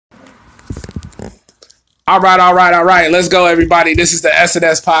All right. Let's go, everybody. This is the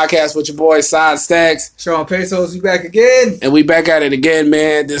S&S podcast with your boy, Side Stacks. Sean Pesos, we back again. And we back at it again,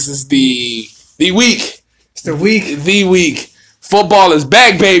 man. This is the week. It's the week. The week. Football is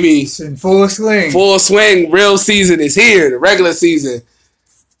back, baby. It's in full swing. Full swing. Real season is here. The regular season.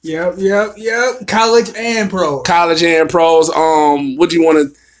 Yep. College and pro. College and pros. What do you want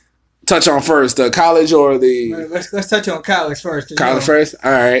to touch on first? The college or the... Let's touch on college first. College first?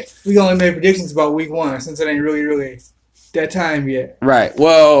 All right. We only made predictions about week one since it ain't really that time yet. Right.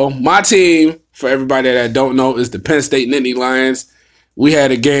 Well, my team, for everybody that don't know, is the Penn State Nittany Lions. We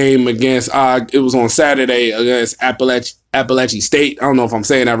had a game against, it was on Saturday against Appalachian State. I don't know if I'm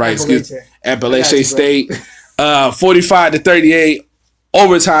saying that right. Appalachian State. 45-38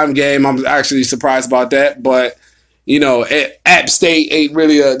 overtime game. I'm actually surprised about that. But, you know, App State ain't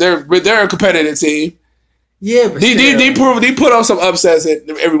really they're a competitive team. Yeah, but they put on some upsets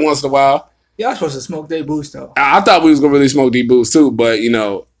every once in a while. Y'all supposed to smoke their boost, though. I thought we was going to really smoke their boost, too. But, you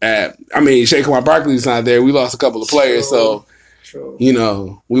know, Saquon Barkley's not there. We lost a couple of players, so... True. You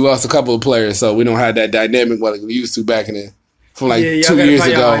know, we lost a couple of players, so we don't have that dynamic like we used to back in the, from like 2 years ago.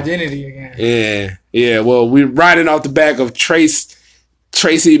 Your identity again. Yeah. Well, we're riding off the back of Tracy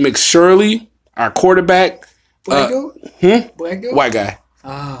McShirley, our quarterback. Black dude? Black dude? White guy.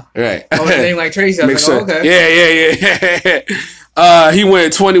 Ah. Right. Oh, his name like Tracy. I was like, okay. Yeah. He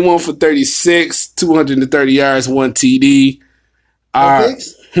went 21 for 36, 230 yards, 1 TD.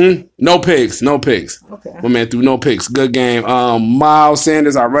 No picks? No picks. Okay. My man threw no picks. Good game. Miles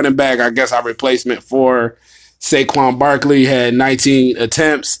Sanders, our running back, I guess our replacement for Saquon Barkley, had 19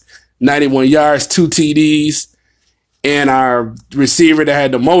 attempts, 91 yards, 2 TDs. And our receiver that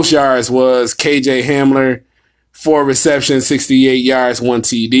had the most yards was KJ Hamler, 4 receptions, 68 yards, 1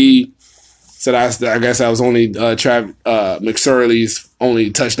 TD. So I guess that was only McSorley's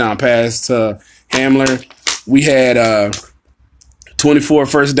only touchdown pass to Hamler. We had 24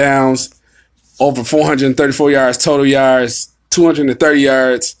 first downs, over 434 yards, total yards, 230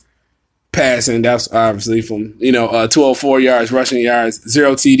 yards passing. That's obviously from, 204 yards, rushing yards,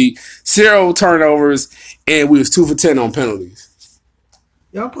 0 TD, 0 turnovers, and we was 2 for 10 on penalties.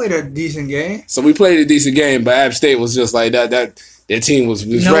 Y'all played a decent game. So we played a decent game, but App State was just like that. Their team was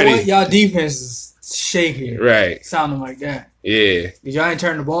ready. What? Y'all defense is shaky. Right. Sounding like that. Yeah. Because y'all ain't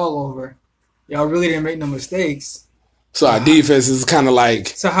turned the ball over. Y'all really didn't make no mistakes. So our defense is kind of like...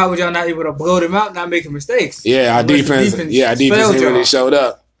 So how would y'all not able to blow them out, not making mistakes? Yeah, our defense ain't really showed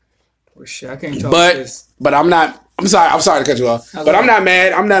up. Well, shit, I can't talk this. But I'm sorry to cut you off. But I'm not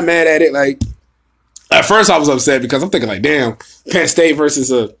mad. I'm not mad at it. Like, at first I was upset because I'm thinking like, damn, Penn State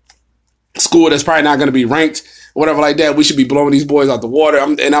versus a school that's probably not going to be ranked, whatever like that. We should be blowing these boys out the water.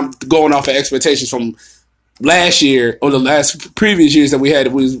 I'm going off of expectations from last year or the previous years that we had.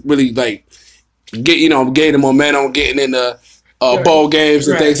 It was really like... getting the momentum, getting in the bowl games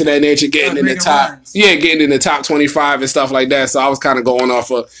and things of that nature, getting in the top, getting in the top 25 and stuff like that. So I was kind of going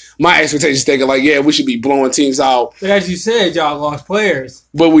off of my expectations, thinking like, we should be blowing teams out. But as you said, y'all lost players.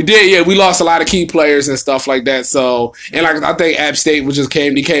 But we did, we lost a lot of key players and stuff like that. So, and like I think App State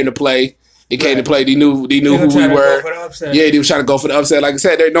came to play. They came to play. They knew who we were. Yeah, they were trying to go for the upset. Like I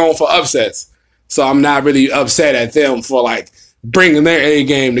said, they're known for upsets. So I'm not really upset at them for like bringing their A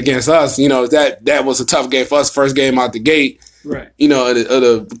game against us. That was a tough game for us. First game out the gate. Right. Of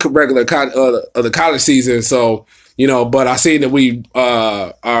the regular of the college season. So, but I seen that we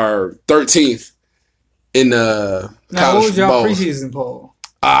are 13th in the college what was y'all bowl. Preseason poll?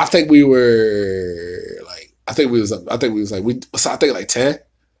 I think we were like, like 10.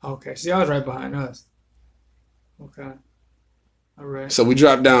 Okay, so y'all was right behind us. Okay. All right. So we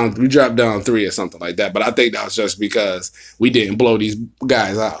dropped down 3 or something like that. But I think that was just because we didn't blow these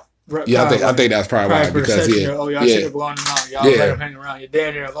guys out. Right, yeah, I think that's probably why. Because y'all should have blown them out. Y'all let them hang around. You're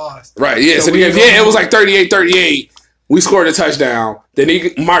damn near lost. Right. Yeah. So it was like 38-38. We scored a touchdown. Then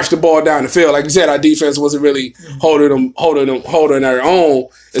he marched the ball down the field. Like you said, our defense wasn't really holding our own,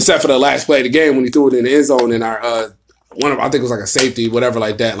 except for the last play of the game when he threw it in the end zone. And our I think it was like a safety, whatever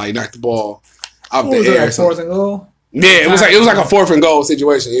like that, like knocked the ball out the air. Like 4th and goal. Yeah, it was like a 4th and goal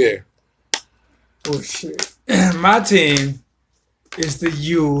situation. Yeah. Oh shit! My team is the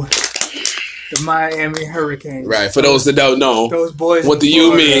Miami Hurricanes. Right. For those that don't know, those boys, what the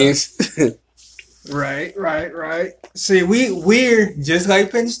U means. Right. See, we're just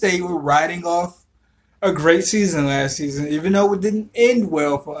like Penn State. We're riding off a great season last season, even though it didn't end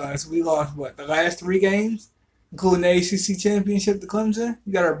well for us. We lost the last 3 games, including the ACC championship to Clemson.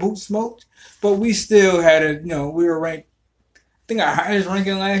 We got our boots smoked, but we still had we were ranked. I think our highest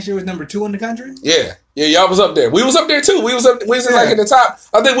ranking last year was number 2 in the country. Yeah. Yeah, y'all was up there. We was up there too. We was like in the top.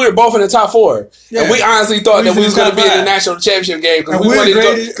 I think we were both in the top 4. Yeah. And we honestly thought that we was going to be in the national championship game because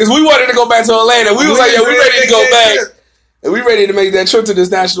we wanted to go back to Atlanta. We was like, yeah, we ready to go back. And we ready to make that trip to this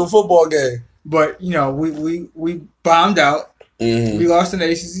national football game. But, you know, we bombed out. Mm-hmm. We lost an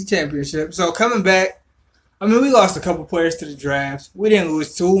ACC championship. So coming back, I mean, we lost a couple players to the draft. We didn't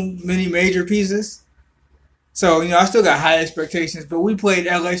lose too many major pieces. So, you know, I still got high expectations. But we played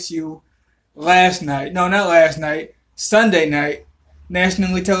LSU last night. No, not last night. Sunday night.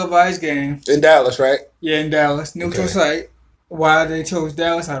 Nationally televised game. In Dallas, right? Yeah, in Dallas. Neutral site. Why they chose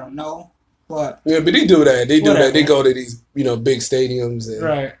Dallas, I don't know. But yeah, but they do that. They do that. They go to these, you know, big stadiums.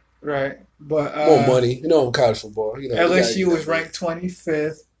 And Right. But more money. You know, college football. You know, LSU was ranked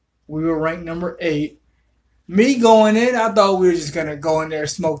 25th. We were ranked number 8. Me going in, I thought we were just going to go in there,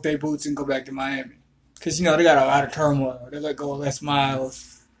 smoke their boots, and go back to Miami. Because, you know, they got a lot of turmoil. They let go of Les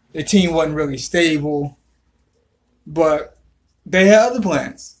Miles. The team wasn't really stable. But they had other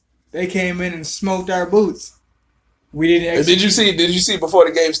plans. They came in and smoked our boots. We didn't execute. Did you see before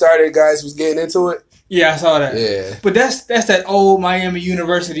the game started, guys was getting into it? Yeah, I saw that. Yeah. But that's that old Miami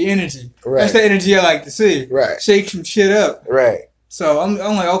University energy. Right. That's the energy I like to see. Right. Shake some shit up. Right. So I'm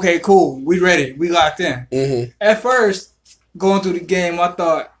like, okay, cool. We ready. We locked in. Mm-hmm. At first, going through the game, I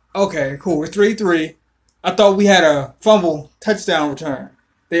thought, okay, cool. We're 3-3. I thought we had a fumble touchdown return.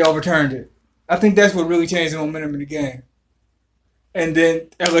 They overturned it. I think that's what really changed the momentum in the game. And then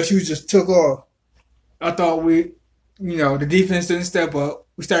LSU just took off. I thought the defense didn't step up.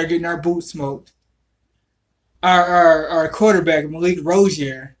 We started getting our boots smoked. Our quarterback, Malik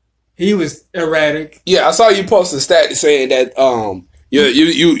Rozier, he was erratic. Yeah, I saw you post a stat saying that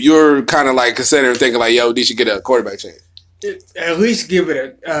you're kind of like considering thinking like, yo, they should get a quarterback change. At least give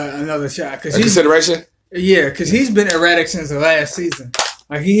it another shot. Consideration? Yeah, because he's been erratic since the last season.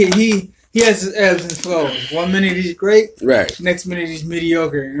 Like he has his ebbs and flows. 1 minute he's great, right? Next minute he's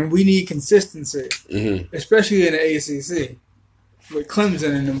mediocre, and we need consistency, especially in the ACC with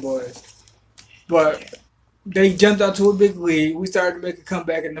Clemson and them boys. But they jumped out to a big lead. We started to make a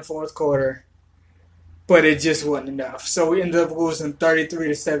comeback in the fourth quarter, but it just wasn't enough. So we ended up losing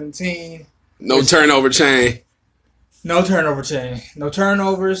 33-17. No turnover chain. No turnovers.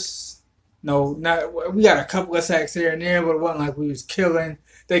 We got a couple of sacks here and there, but it wasn't like we was killing.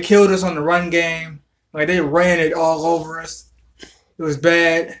 They killed us on the run game. Like, they ran it all over us. It was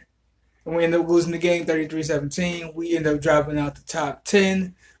bad. And we ended up losing the game 33-17. We ended up dropping out the top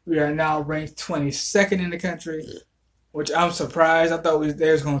 10. We are now ranked 22nd in the country, which I'm surprised. I thought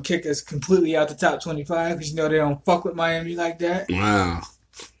they was going to kick us completely out the top 25 because, you know, they don't fuck with Miami like that. Wow.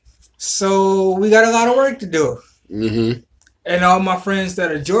 So we got a lot of work to do. Mm-hmm. And all my friends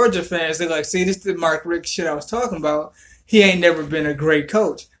that are Georgia fans, they're like, see, this is the Mark Richt shit I was talking about. He ain't never been a great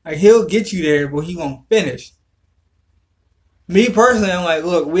coach. Like, he'll get you there, but he won't finish. Me personally, I'm like,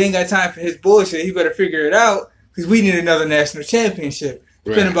 look, we ain't got time for his bullshit. He better figure it out because we need another national championship.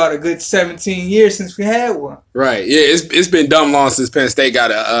 It's been about a good 17 years since we had one. Right. Yeah, it's been dumb long since Penn State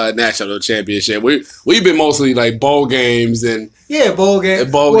got a national championship. We've been mostly like bowl games and bowl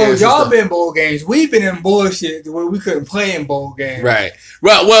games. Y'all been bowl games. We've been in bullshit where we couldn't play in bowl games. Right.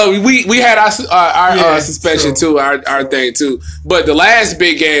 Well, we had our suspension too, our thing too. But the last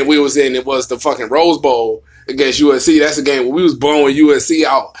big game we was in, it was the fucking Rose Bowl against USC. That's a game where we was blowing USC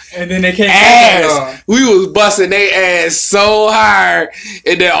out. And then they came ass. We was busting their ass so hard.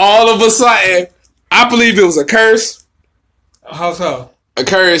 And then all of a sudden, I believe it was a curse. How so? A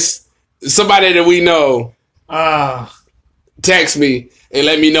curse. Somebody that we know text me and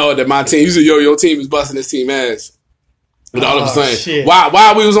let me know that my team, you said, your team is busting this team ass. And all of a sudden,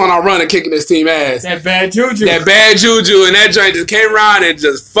 while we was on our run and kicking this team ass. That bad juju. And that joint just came around and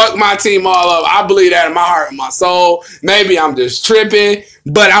just fucked my team all up. I believe that in my heart and my soul. Maybe I'm just tripping,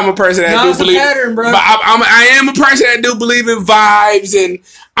 but I'm a person that do believe. Pattern, bro. But I am a person that do believe in vibes, and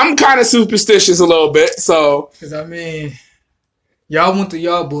I'm kind of superstitious a little bit. So, because I mean, y'all went through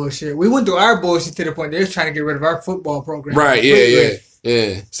y'all bullshit. We went through our bullshit to the point they was trying to get rid of our football program. Right? Yeah.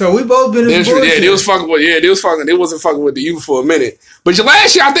 So we both been in bullshit. They wasn't fucking with the youth for a minute. But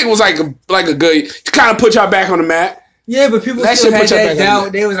last year I think it was like a good to kind of put y'all back on the map. Yeah, but people still had that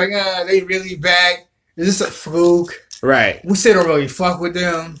doubt. They was like, they really back. Is this a fluke? Right. We still don't really fuck with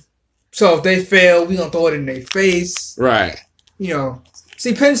them. So if they fail, we gonna throw it in their face. Right. You know.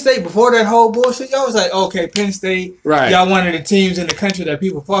 See, Penn State, before that whole bullshit, y'all was like, okay, Penn State, y'all one of the teams in the country that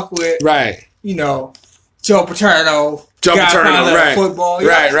people fuck with. Right. You know, Joe Paterno, right. Football.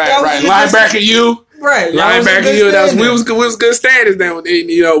 Right. Linebacker you. Right. Linebacker you. We was good standards then.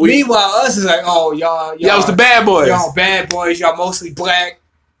 You know, meanwhile, us is like, oh, y'all was the bad boys. Y'all bad boys. Y'all mostly black.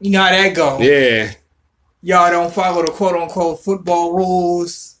 You know how that go. Yeah. y'all don't follow the quote-unquote football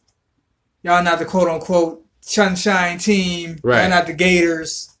rules. Y'all not the quote-unquote sunshine team. Right. Y'all not the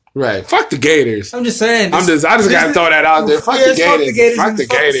Gators. Right. Fuck the Gators. I'm just saying. I just gotta throw that out there. Fuck the Gators. Fuck the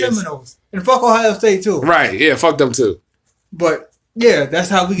Gators. The Seminoles. And fuck Ohio State too. Right. Yeah. Fuck them too. But yeah, that's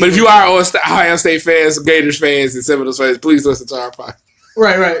how we. But if you are Ohio State fans, Gators fans, and Seminoles fans, please listen to our podcast.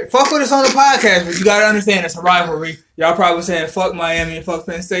 Right. Fuck with us on the podcast, but you gotta understand it's a rivalry. Y'all probably saying fuck Miami and fuck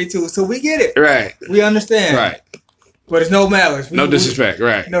Penn State too, so we get it. Right. We understand. Right. But it's no malice. No disrespect.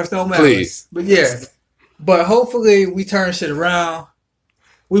 Right. No, it's no malice. Please. But yeah. But hopefully we turn shit around.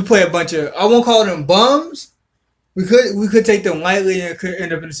 We play a bunch of, I won't call them bums. We could take them lightly and could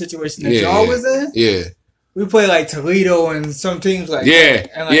end up in a situation that y'all was in. Yeah. We play like Toledo and some teams like that.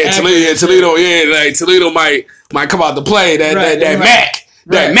 And like Toledo. Yeah, like Toledo might come out to play that MAC.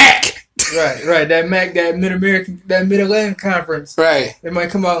 That MAC. Right. That MAC, that Mid-Atlantic Conference. Right. They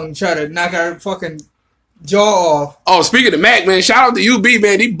might come out and try to knock our fucking jaw off. Oh, speaking of MAC, man, shout out to UB,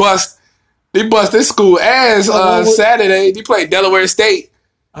 man. They bust this school ass Saturday. They played Delaware State.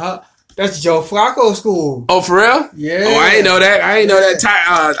 That's Joe Flacco school. Oh, for real? Yeah. Oh, I ain't know that.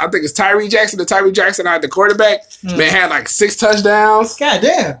 I think it's Tyree Jackson. The Tyree Jackson out the quarterback. Man had like 6 touchdowns. God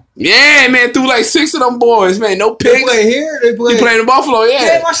damn. Yeah, man, threw like 6 of them boys. Man, no picks. They play here. They played in Buffalo.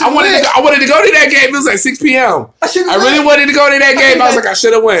 Yeah. I wanted to go to that game. It was like 6 p.m. I really wanted to go to that game. I was like, I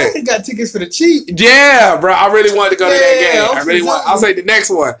should have went. I got tickets for the cheap. Yeah, bro. I really wanted to go to that game. I was like the next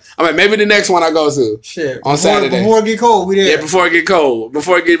one. I mean, maybe the next one I go to. Shit. On Saturday. Before it get cold, we there. Yeah, before it get cold.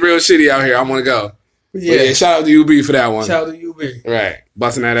 Before it get real shitty out here, I want to go. Yeah, shout out to UB for that one. Shout out to UB. Right,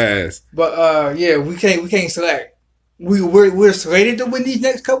 busting that ass. But yeah, we can't select. We're slated to win these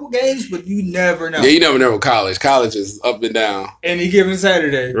next couple games, but you never know. Yeah, you never know with college. College is up and down. Any given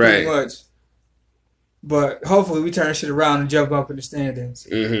Saturday, right? Pretty much. But hopefully, we turn shit around and jump up in the standings.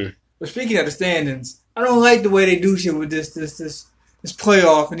 Mm-hmm. But speaking of the standings, I don't like the way they do shit with this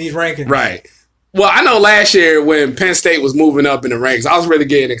playoff and these rankings. Right. Well, I know last year when Penn State was moving up in the ranks, I was really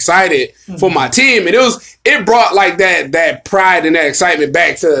getting excited for my team, and it brought like that pride and that excitement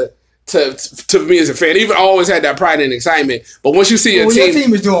back to me as a fan. Even always had that pride and excitement, but once you see your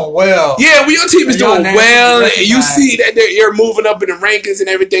team is doing well, when your team is doing well, and you see that you're moving up in the rankings and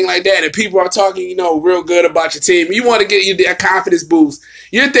everything like that, and people are talking, real good about your team, you want to get you that confidence boost.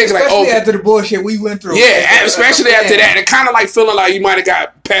 You're thinking especially after the bullshit we went through. Yeah, especially after that, and kind of like feeling like you might have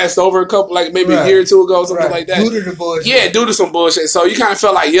got passed over a couple, like maybe a year or two ago, something like that. Due to the bullshit. Yeah, due to some bullshit. So you kind of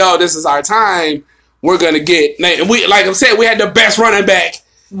felt like, yo, this is our time. We're gonna get, and we, like I said, we had the best running back.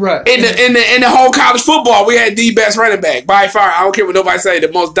 Right. In the whole college football, we had the best running back by far. I don't care what nobody say.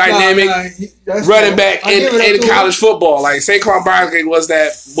 The most dynamic running back in college football. Like Saquon Barkley was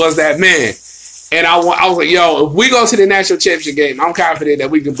that man. And I was like, yo, if we go to the national championship game, I'm confident that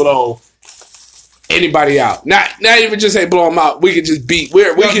we can blow anybody out. Not even just say blow them out. We can just beat. We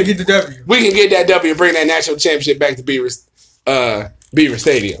can get the W. We can get that W and bring that national championship back to Beaver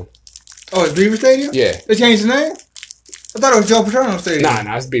Stadium. Oh, it's Beaver Stadium? Yeah. They changed the name? I thought it was Joe Paterno Stadium.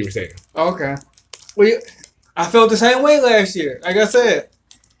 Nah, it's Beaver Stadium. Oh, okay. Well, I felt the same way last year. Like I said,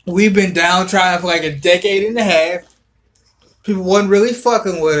 we've been downtrodden for like a decade and a half. People wasn't really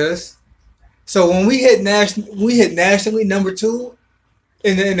fucking with us. So when we hit nationally number 2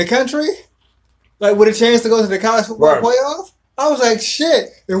 in the country, like with a chance to go to the college football playoff, I was like,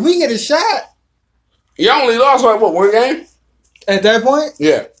 shit, if we get a shot. You only lost one game? At that point?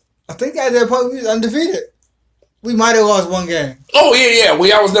 Yeah. I think at that point we was undefeated. We might have lost one game. Oh yeah.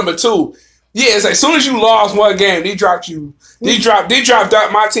 When I was number 2. Yeah, it's like as soon as you lost one game, they dropped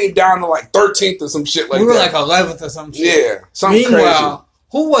my team down to like 13th or some shit like that. We were like 11th or some shit. Yeah. Something Meanwhile, crazy.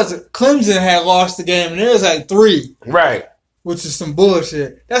 Who was it? Clemson had lost the game, and there was like 3. Right. Which is some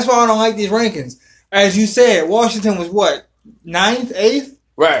bullshit. That's why I don't like these rankings. As you said, Washington was what? 9th, 8th?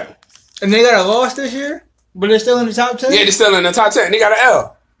 Right. And they got a loss this year? But they're still in the top 10? Yeah, they're still in the top 10. They got an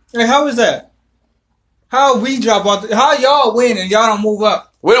L. Hey, how is that? How we drop out? How y'all win and y'all don't move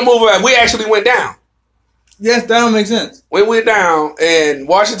up? We don't move up. We actually went down. Yes, that don't make sense. We went down, and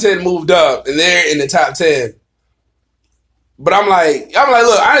Washington moved up, and they're in the top 10. But I'm like,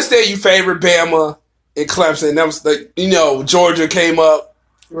 look, I understand you favor Bama and Clemson. That was like, Georgia came up.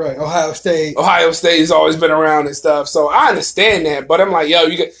 Right, Ohio State. Ohio State has always been around and stuff. So I understand that. But I'm like, yo,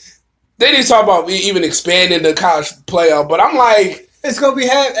 they didn't talk about even expanding the college playoff. But I'm like, it's gonna be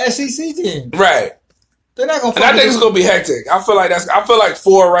half SEC team. Right. They're not gonna. And I think it's gonna be hectic. I feel like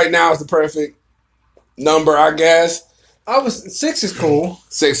 4 right now is the perfect number, I guess. 6 is cool.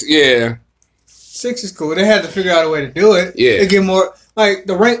 6, yeah. 6 is cool. They had to figure out a way to do it. Yeah. They get more like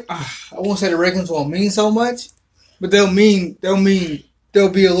the rank. I won't say the rankings won't mean so much, but they'll mean there'll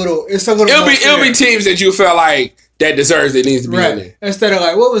be a little. It's a little. It'll be teams that you feel like that deserves it needs to be in there instead of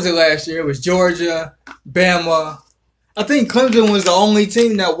like what was it last year? It was Georgia, Bama. I think Clemson was the only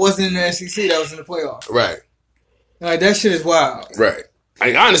team that wasn't in the SEC that was in the playoffs. Right. Like that shit is wild. Right.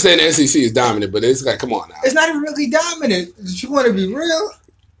 Like, I understand the SEC is dominant, but it's like, come on now. It's not even really dominant. If you want to be real,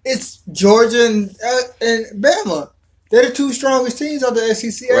 it's Georgia and Bama. They're the two strongest teams of the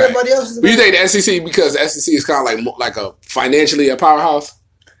SEC. Right. Everybody else is. But you think the SEC because the SEC is kind of like a financially a powerhouse?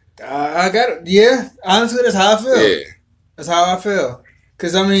 I got it. Yeah, honestly, that's how I feel. Yeah, that's how I feel.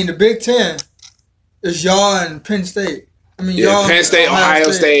 Because I mean, the Big Ten is y'all and Penn State. I mean, y'all Penn State,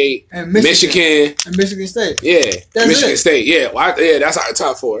 Ohio State, and Michigan, and Michigan State. Yeah, that's Michigan State. Yeah, that's our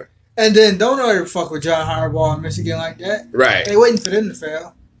top four. And then don't ever fuck with John Harbaugh and Michigan like that. Right? They waiting for them to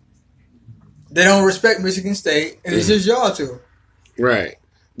fail. They don't respect Michigan State, and it's just y'all two. Right.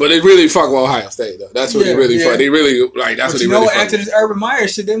 But they really fuck with Ohio State, though. That's what they really fuck. They really, like, that's what they really fuck. After this Urban Meyer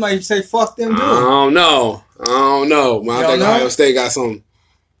shit, they might say, fuck them, too. I don't know. I think Ohio State got some.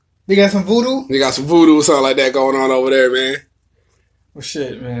 They got some voodoo? They got some voodoo or something like that going on over there, man. Well,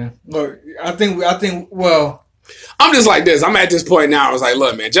 shit, man. Look, I think, well. I'm just like this. I'm at this point now. I was like,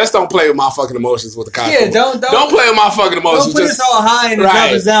 look, man, just don't play with my fucking emotions with the college. Yeah, don't play with my fucking emotions. Don't put us all high and drop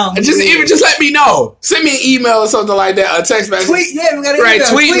us down. And just let me know. Send me an email or something like that. A text message. We got an email.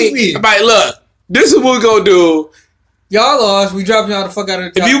 Tweet me. I'm like, look, this is what we're gonna do. Y'all lost. We dropping y'all the fuck out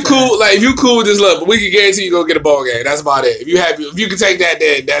of the top. If you cool, just look. But we can guarantee you go get a bowl game. That's about it. If you can take that,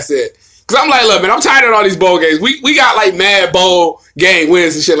 then that's it. Because I'm like, look, man, I'm tired of all these bowl games. We got like mad bowl game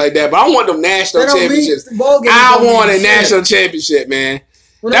wins and shit like that. But I want them national championships. I want a national championship, man.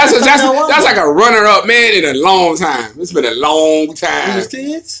 That's like a runner-up, man, in a long time. It's been a long time. You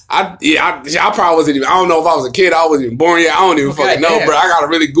kids? I probably wasn't even. I don't know if I was a kid. I wasn't even born yet. I don't even fucking know, bro. I gotta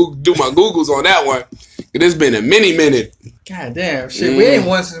really do my Googles on that one. It's been a minute. God damn, shit. We ain't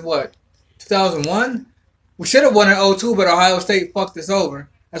won since what? 2001. We should have won in 2002, but Ohio State fucked us over.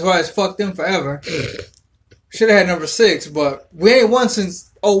 That's why it's fucked them forever. Should have had number 6, but we ain't won since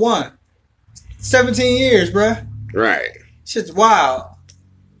 2001. 17 years, bruh. Right. Shit's wild.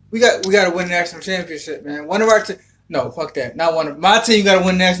 We got to win the national championship, man. One of our no, fuck that. Not one of my team got to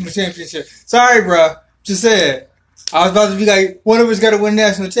win the national championship. Sorry, bruh. Just said. I was about to be like, one of us got to win the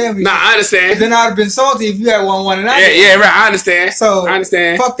national championship. Nah, I understand. But then I'd have been salty if you had won and I didn't. Yeah, right. I understand. So I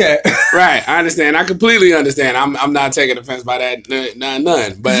understand. Fuck that. Right, I understand. I completely understand. I'm not taking offense by that. None.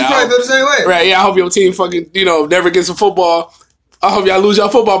 But you probably feel the same way. Right. Yeah. I hope your team fucking never gets a football. I hope y'all lose your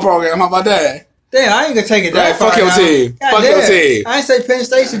football program. How about that? Damn, I ain't gonna take it that far. Fuck your team. Fuck your team. I ain't say Penn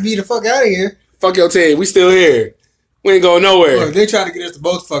State should be the fuck out of here. Fuck your team. We still here. We ain't going nowhere. Look, they trying to get us to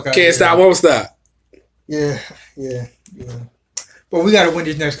both fuck out. Can't stop, won't stop. Yeah. But we got to win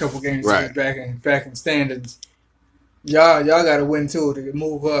these next couple games right. back in standings. Y'all got to win too to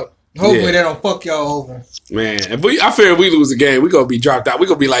move up. Hopefully they don't fuck y'all over. Man, I fear if we lose a game, we gonna be dropped out. We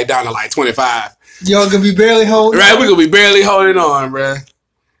gonna be like down to like 25. Y'all gonna be barely holding. Right, we gonna be barely holding on, bro.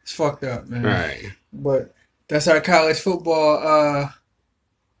 It's fucked up, man. Right. But that's our college football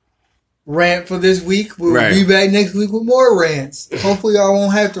rant for this week. We'll be back next week with more rants. Hopefully y'all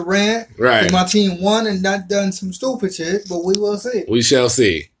won't have to rant. Right. My team won and not done some stupid shit, but we will see. We shall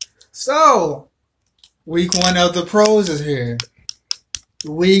see. So, week 1 of the pros is here.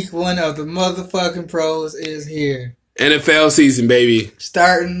 Week 1 of the motherfucking pros is here. NFL season, baby.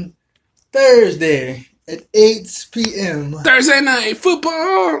 Starting Thursday at 8 p.m. Thursday night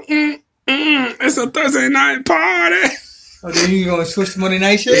football. It's a Thursday night party. Oh, then you gonna switch to Monday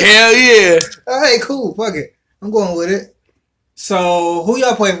night shit? Hell yeah. Alright, cool. Fuck it. I'm going with it. So, who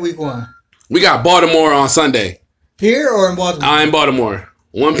y'all playing week 1? We got Baltimore on Sunday. Here or in Baltimore? In Baltimore.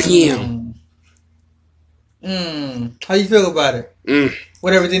 1 p.m. How you feel about it?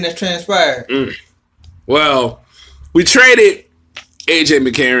 With everything that's transpired? Well, we traded A.J.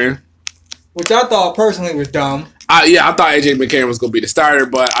 McCarron. Which I thought personally was dumb. I thought A.J. McCarron was going to be the starter,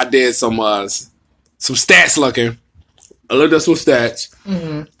 but I did some stats looking. I looked up some stats.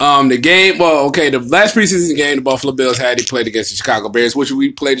 The game, the last preseason game the Buffalo Bills had, he played against the Chicago Bears, which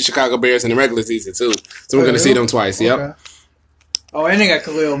we played the Chicago Bears in the regular season too. So we're going to see them twice. Okay. Yep. Oh, and they got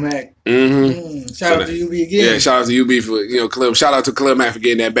Khalil Mack. Shout out to UB again. Yeah, shout out to UB for Khalil. Shout out to Khalil Mack for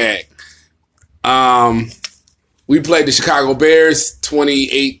getting that bag. We played the Chicago Bears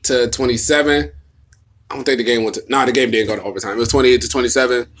 28-27. I don't think the game went to. The game didn't go to overtime. It was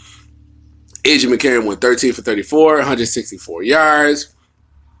 28-27. A.J. McCarron went 13 for 34, 164 yards,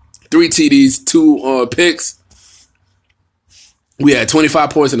 3 TDs, 2 picks. We had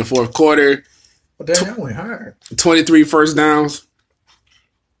 25 points in the fourth quarter. Well, that went hard. 23 first downs,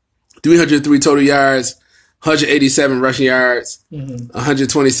 303 total yards, 187 rushing yards,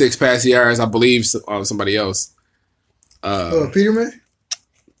 126 passing yards. I believe somebody else. Peterman?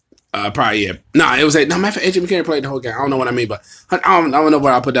 Probably, yeah. No, it was no matter of fact, AJ McCarron played the whole game. I don't know what I mean, but I don't know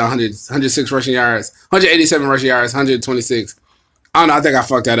what I put down. 106 rushing yards, 187 rushing yards, 126. I don't know. I think I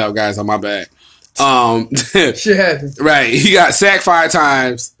fucked that up, guys. On my bad. Shit happens. Right. He got sacked 5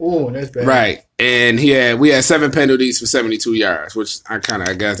 times. Oh, that's bad. Right. And we had 7 penalties for 72 yards, which I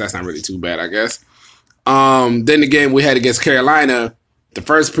guess that's not really too bad, I guess. Then the game we had against Carolina, the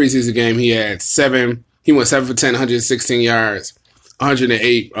first preseason game, he went 7 for 10, 116 yards,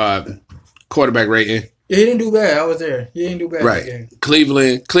 108 quarterback rating. Yeah, he didn't do bad. I was there. He didn't do bad. Right. That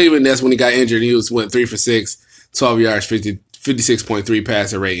game. Cleveland, that's when he got injured. He went 3 for 6, 12 yards, 56.3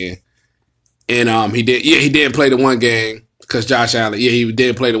 passer rating. And he did play the one game because Josh Allen. Yeah, he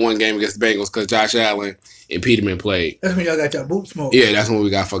did play the one game against the Bengals because Josh Allen and Peterman played. That's when y'all got your boot smoked. Yeah, that's when we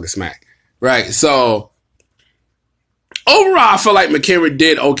got fucking smacked. Right. So overall, I feel like McCarron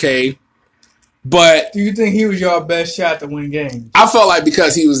did okay, but do you think he was your best shot to win games? I felt like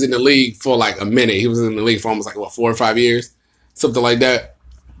because he was in the league for like a minute, he was in the league for almost 4 or 5 years, something like that.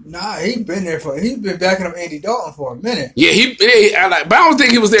 Nah, he's been backing up Andy Dalton for a minute. Yeah, but I don't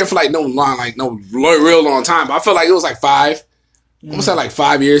think he was there for no real long time. But I feel like it was 5. Almost had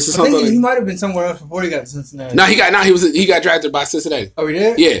 5 years or something. I think he might have been somewhere else before he got to Cincinnati. He got drafted by Cincinnati. Oh, he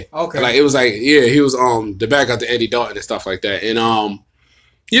did? Yeah. Okay. It was he was the backup to Andy Dalton and stuff like that. And of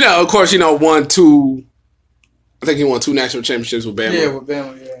course, won 2. I think he won 2 national championships with Bama. Yeah, with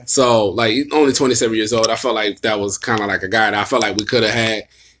Bama. Yeah. So only 27 years old. I felt like that was kind of a guy that I felt like we could have had.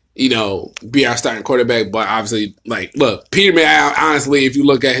 Be our starting quarterback, but obviously, look, Peterman, honestly, if you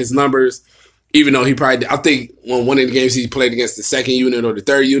look at his numbers, even though I think when one of the games he played against the second unit or the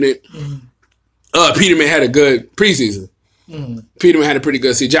third unit, Peterman had a good preseason. Peterman had a pretty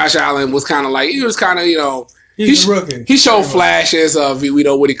good season. Josh Allen was kind of he's a rookie. He showed flashes of,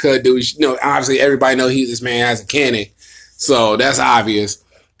 what he could do. Obviously, everybody knows this man has a cannon, so that's obvious.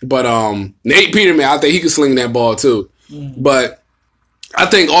 But Nate Peterman, I think he could sling that ball too. But I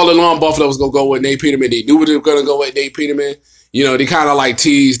think all along Buffalo was going to go with Nate Peterman. They knew they were going to go with Nate Peterman. They kind of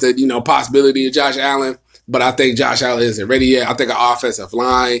teased the, possibility of Josh Allen. But I think Josh Allen isn't ready yet. I think our offensive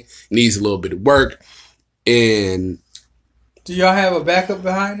line needs a little bit of work. And do y'all have a backup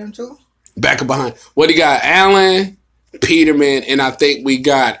behind him too? Backup behind. Well, he got Allen, Peterman, and I think we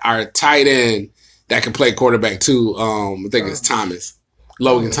got our tight end that can play quarterback too. I think it's Thomas.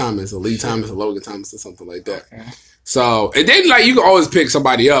 Logan Thomas, or Lee Thomas, or Logan Thomas, or something like that. Okay. So, and then, you can always pick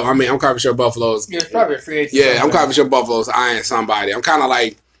somebody up. I mean, I'm kind of sure Buffalo's... Yeah, it's probably a free agent. Yeah, I'm kind of sure Buffalo's eyeing somebody. I'm kind of,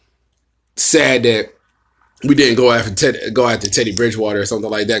 sad that we didn't go after Teddy Bridgewater or something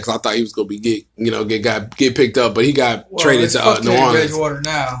like that, because I thought he was going to get picked up, but he got traded to New Orleans. Bridgewater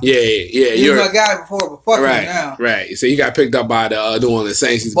now. Yeah. He was my guy before, but fuck him now. Right. So he got picked up by the New Orleans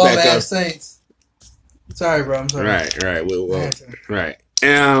Saints. He's back up. Saints. Sorry, bro. I'm sorry. Right. Right.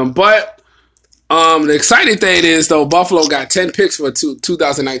 But... the exciting thing is, though, Buffalo got 10 picks for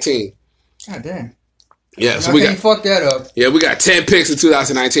 2019. God damn. Yeah, so we fuck that up. Yeah, we got 10 picks in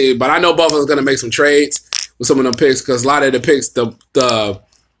 2019, but I know Buffalo's going to make some trades with some of them picks because a lot of the picks, the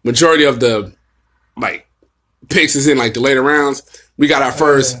majority of the picks is in the later rounds. We got our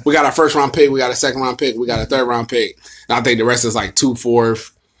first round pick, we got a second round pick, we got a third round pick, and I think the rest is 2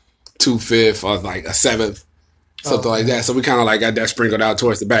 4th, 2 5th, or a 7th, something like that. So we kind of got that sprinkled out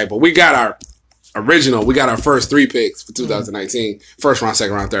towards the back, but we got our first 3 picks for 2019. First round,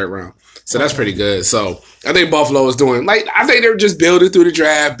 second round, third round. So that's pretty good. So I think Buffalo is doing, I think they're just building through the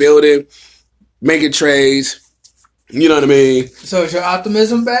draft, making trades. You know what I mean? So is your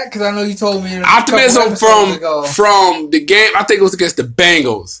optimism back? Because I know you told me. Optimism from the game, I think it was against the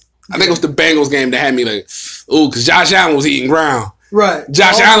Bengals. I think it was the Bengals game that had me because Josh Allen was eating ground. Right.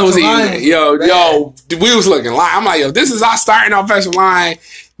 Josh Allen was eating. We was looking line. I'm like, this is our starting offensive line.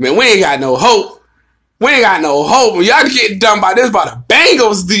 Man, we ain't got no hope. Y'all get done by the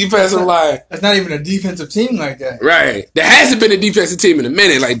Bengals defensive line. That's not even a defensive team like that. Right. There hasn't been a defensive team in a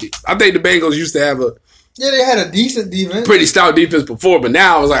minute. I think the Bengals used to have they had a decent defense. Pretty stout defense before, but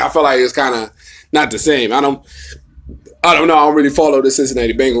now I feel like it's kind of not the same. I don't know. I don't really follow the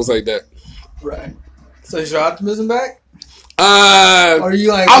Cincinnati Bengals like that. Right. So is your optimism back? Or are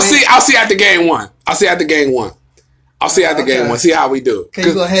you I'll see after game one. See how we do. Okay,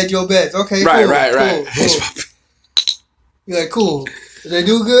 you gonna hedge your bets. Okay, right. Cool. You're cool. If they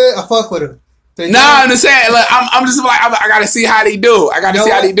do good, I fuck with them. I'm just saying. I'm just I gotta see how they do.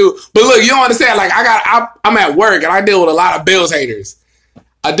 But look, you don't understand. I'm at work and I deal with a lot of Bills haters.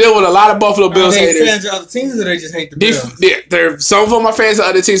 I deal with a lot of Buffalo Bills Are they haters. fans of other teams, or they just hate the Bills? Yeah, some of them are fans of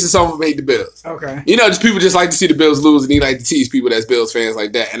other teams, and some of them hate the Bills. Okay. Just people just like to see the Bills lose, and they like to tease people that's Bills fans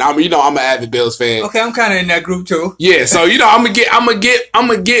like that. And I'm an avid Bills fan. Okay, I'm kind of in that group too. Yeah, so I'm gonna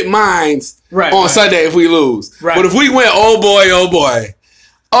get mines on Sunday if we lose. Right. But if we win, oh boy,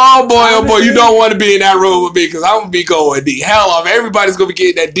 you don't want to be in that room with me because I'm gonna be going the hell off. Everybody's gonna be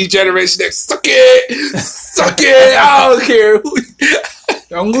getting that degeneration. That suck it. I don't care.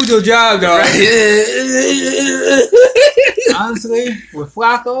 Don't lose your job, though. Honestly, with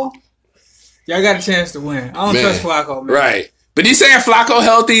Flacco, y'all got a chance to win. I don't trust Flacco, man. Right. But he saying Flacco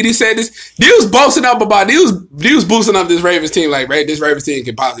healthy. He said this. He was boasting up this Ravens team like, right, this Ravens team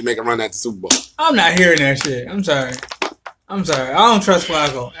can possibly make a run at the Super Bowl. I'm not hearing that shit. I'm sorry. I don't trust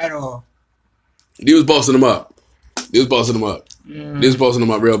Flacco at all. He was boasting him up. He was boasting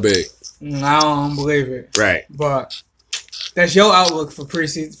him up real big. I don't believe it. Right. But that's your outlook for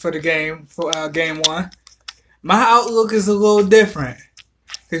preseason, for the game, for game one. My outlook is a little different.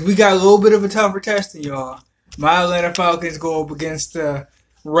 Because we got a little bit of a tougher test than y'all. My Atlanta Falcons go up against the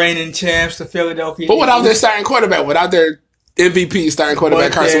reigning champs, the Philadelphia But without their starting quarterback, without their MVP starting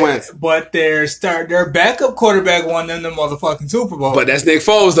quarterback, Carson Wentz. But their backup quarterback won them the motherfucking Super Bowl. But that's Nick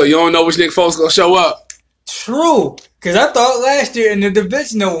Foles, though. You don't know which Nick Foles going to show up. True. Because I thought last year in the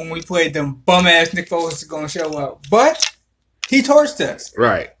divisional when we played them, bum-ass Nick Foles was going to show up. But he torched us.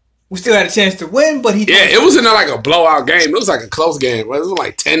 Right. We still had a chance to win, but he... Yeah, it wasn't like a blowout game. It was like a close game. It was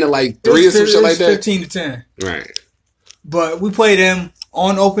like 10 to like 3 or some shit like that. 15 to 10. Right. But we played them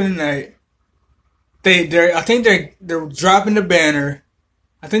on opening night. I think they're dropping the banner.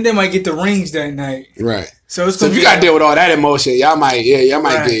 I think they might get the rings that night. Right. So if you got to deal with all that emotion, y'all might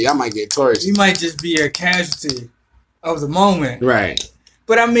get torched. You might just be a casualty of the moment. Right.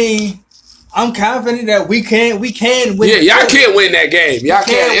 But I mean, I'm confident that we can win. Yeah, y'all can't win that game. Y'all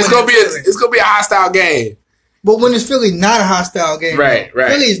can't. It's gonna be a hostile game. But when it's Philly, not a hostile game. Right.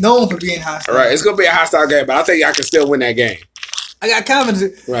 Philly is known for being hostile. Right. It's gonna be a hostile game, but I think y'all can still win that game. I got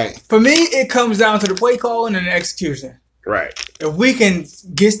confidence. Right. For me, it comes down to the play calling and the execution. Right. If we can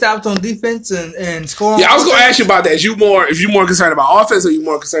get stopped on defense and score. Yeah, I was gonna ask you about that. If you more concerned about offense or you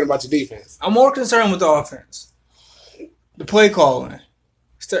more concerned about your defense? I'm more concerned with the offense. The play calling.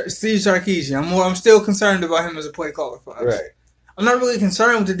 Steve Sarkisian. I'm still concerned about him as a play caller for us. Right. I'm not really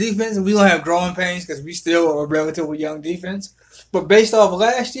concerned with the defense, and we don't have growing pains because we still are a relatively young defense. But based off of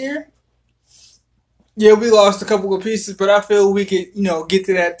last year, yeah, we lost a couple of pieces, but I feel we could, get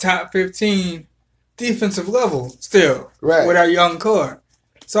to that top 15 defensive level still with our young core.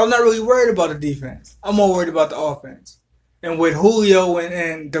 So I'm not really worried about the defense. I'm more worried about the offense. And with Julio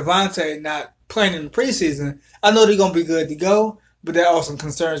and Devontae not playing in the preseason, I know they're going to be good to go, but that also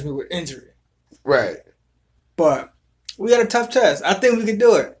concerns me with injury. Right. But we got a tough test. I think we can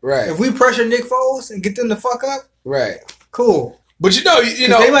do it. Right. If we pressure Nick Foles and get them to fuck up, right. Cool. But you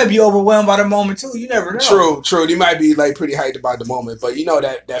know, they might be overwhelmed by the moment too. You never know. True. They might be like pretty hyped about the moment, but you know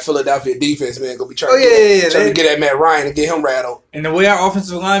that Philadelphia defense, man, gonna be trying to get at Matt Ryan and get him rattled. And the way our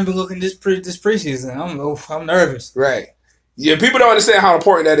offensive line been looking this preseason, I'm nervous. Right. Yeah, people don't understand how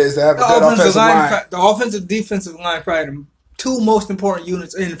important that is to have a good offensive line. The offensive defensive line, probably the two most important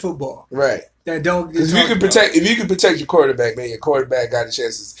units in football. Right. That don't. If you can protect your quarterback, man, your quarterback got the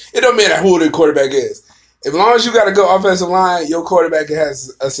chances. It don't matter who the quarterback is. As long as you got a good offensive line, your quarterback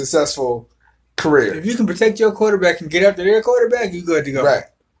has a successful career. If you can protect your quarterback and get after their quarterback, you good to go. Right.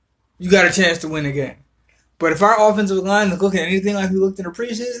 You got a chance to win the game. But if our offensive line is looking anything like we looked in the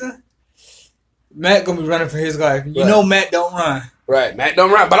preseason, Matt gonna be running for his life. You know Matt don't run. Right. Matt don't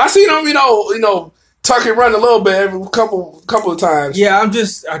run. But I seen him, tuck and run a little bit every couple of times. Yeah, I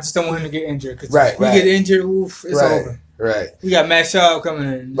just don't want him to get injured. Cause if we get injured, it's over. Right. We got Matt Shaw coming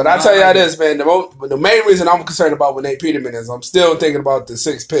in. But I tell y'all this, man, the main reason I'm concerned about with Nate Peterman is I'm still thinking about the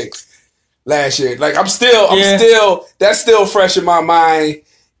 6 picks last year. Like that's still fresh in my mind.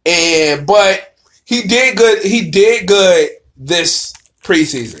 But he did good this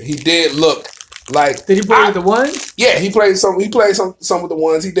preseason. He did look like. Did he play with the ones? Yeah, he played some with the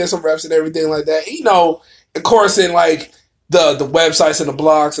ones. He did some reps and everything like that. Of course, in like the websites and the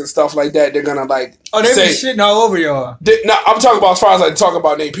blogs and stuff like that, they're gonna like. Oh, they've been shitting all over y'all. No, I'm talking about as far as like talking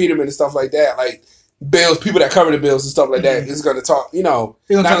about Nate Peterman and stuff like that, like Bills, people that cover the Bills and stuff like that is gonna talk. They're gonna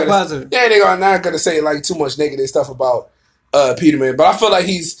talk positive. Yeah, they're not gonna say like too much negative stuff about Peterman, but I feel like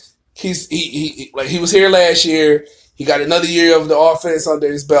he was here last year. He got another year of the offense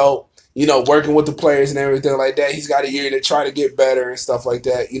under his belt. Working with the players and everything like that. He's got a year to try to get better and stuff like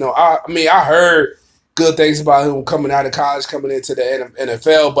that. I heard good things about him coming out of college, coming into the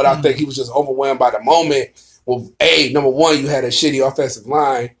NFL, but I think he was just overwhelmed by the moment Well, A, number one, you had a shitty offensive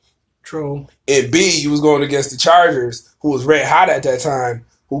line. True. And B, you was going against the Chargers, who was red hot at that time,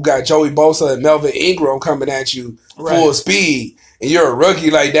 who got Joey Bosa and Melvin Ingram coming at you full speed. And you're a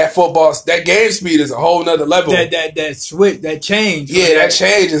rookie, like that that game speed is a whole nother level. That switch, that change. Yeah, that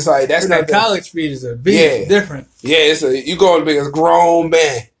change is like, that's not that college speed is a beast, different. Yeah, you going against grown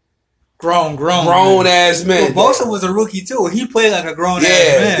man. Grown ass man. But Bosa was a rookie too. He played like a grown ass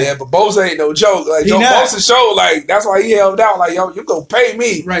man. Yeah, but Bosa ain't no joke. Like Bosa showed, like, that's why he held out. Like, yo, you gonna pay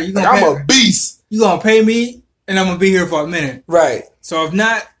me. Right, I'm a beast. You gonna pay me and I'm gonna be here for a minute. Right. So if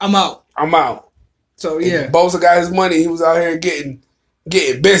not, I'm out. So yeah. And Bosa got his money, he was out here getting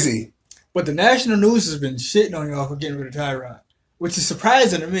busy. But the national news has been shitting on y'all for getting rid of Tyrod, which is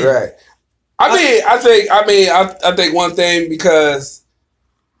surprising to me. Right. I think one thing, because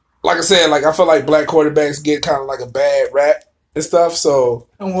like I said, like I feel like black quarterbacks get kind of like a bad rap and stuff. So,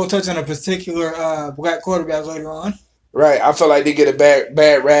 and we'll touch on a particular black quarterback later on. Right, I feel like they get a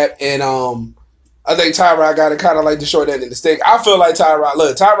bad rap, and I think Tyrod got it kind of like the short end of the stick. I feel like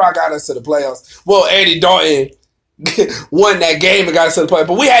Tyrod got us to the playoffs. Well, Andy Dalton won that game and got us to the playoffs,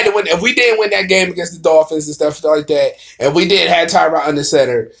 but we had to win. If we didn't win that game against the Dolphins and stuff like that, and we didn't have Tyrod under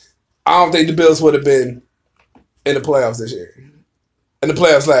center, I don't think the Bills would have been in the playoffs this year. In the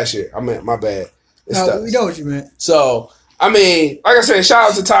playoffs last year. I meant, my bad. No, we know what you meant. So, I mean, like I said, shout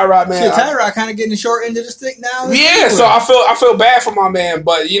out to Tyrod, man. Tyrod kind of getting the short end of the stick now. Yeah, so I feel bad for my man,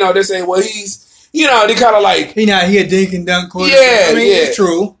 but this ain't what he's. They kind of like he a dink and dunk quarterback. Yeah, I mean, it's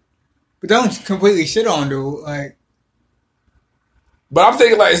true, but don't completely shit on dude. Like, but I'm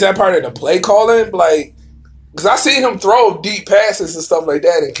thinking, like, is that part of the play calling? Like, because I seen him throw deep passes and stuff like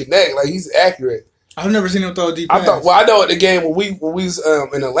that and connect. Like, he's accurate. I've never seen him throw a deep pass. I know at the game when we was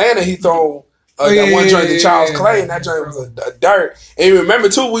in Atlanta, he thrown that one joint to Charles Clay, and that joint was a dirt. And you remember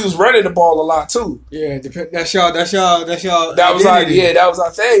too, we was running the ball a lot too. Yeah, that's y'all. That was that was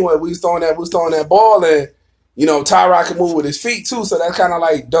our thing when we was throwing that ball, and Tyrod can move with his feet too, so that kind of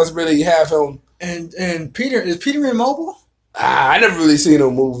like doesn't really have him. And Peter, is Peter immobile? I never really seen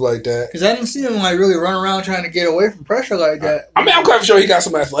him move like that. Because I didn't see him like really run around trying to get away from pressure like that. I mean, I'm quite sure he got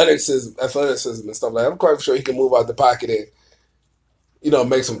some athleticism and stuff like that. I'm quite sure he can move out the pocket and,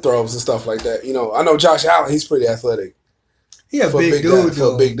 make some throws and stuff like that. I know Josh Allen, he's pretty athletic. He a big dude,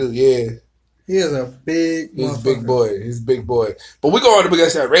 though. For a big dude, yeah. He is a big He's a big boy. He's a big boy. But we're going up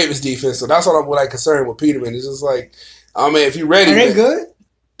against that Ravens defense, so that's what I'm like concerned with Peterman. It's just like, I mean, if you're ready. Are they good?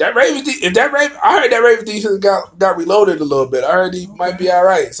 I heard that Ravens defense got reloaded a little bit. I heard he might be all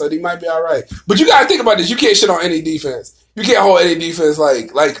right. So he might be all right. But you got to think about this. You can't shit on any defense. You can't hold any defense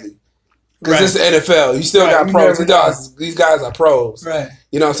likely. Because it's the NFL. You still got pros. These guys are pros. Right.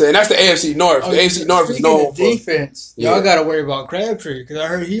 You know what I'm saying? That's the AFC North. The AFC North is known for defense. Y'all got to worry about Crabtree because I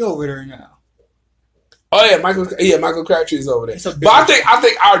heard he over there now. Oh yeah, Michael Crabtree is over there. But I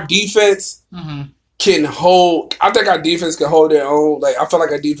think our defense can hold. I think our defense can hold their own. Like, I feel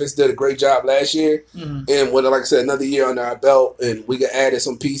like our defense did a great job last year, and with, like I said, another year under our belt, and we added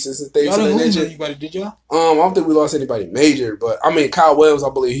some pieces and things. Y'all didn't lose anybody, did y'all? I don't think we lost anybody major, but I mean, Kyle Williams,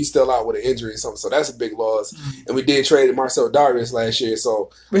 I believe he's still out with an injury or something, so that's a big loss. And we did trade Marcel Darius last year, so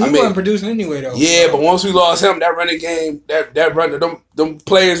but he wasn't producing anyway, though. Yeah, but once we lost him, that running game, them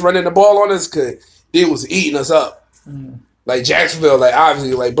players running the ball on us, they was eating us up. Like Jacksonville, like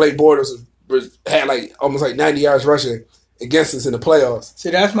obviously, like Blake Bortles had like almost like 90 yards rushing against us in the playoffs.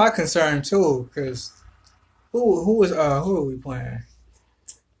 See, that's my concern too, because who are we playing?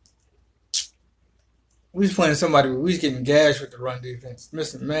 We was playing somebody. We was getting gashed with the run defense,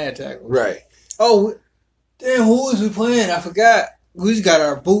 missing mad tackles. Right. Oh, then who was we playing? I forgot. We just got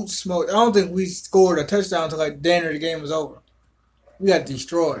our boots smoked. I don't think we scored a touchdown until like the end of the game was over. We got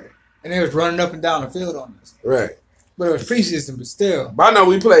destroyed, and they was running up and down the field on us. Right. But it was preseason, but still. But I know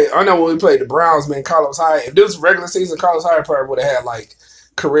when we played the Browns, man, Carlos Hyde. If this was regular season, Carlos Hyde probably would have had like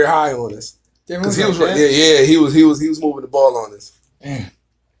career high on us. Because he was moving the ball on us. Man.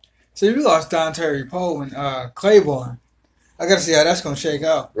 See, we lost Don Terry Poe and Claiborne. I gotta see how that's gonna shake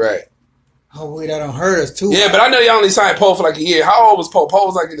out. Right. Hopefully that don't hurt us too. Yeah, but I know y'all only signed Poe for like a year. How old was Poe? Poe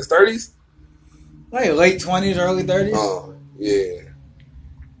was like in his 30s? Like late 20s, early 30s. Oh, yeah.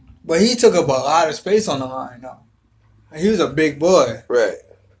 But he took up a lot of space on the line, though. He was a big boy. Right.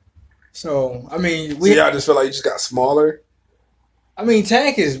 So, I mean... y'all just feel like you just got smaller? I mean,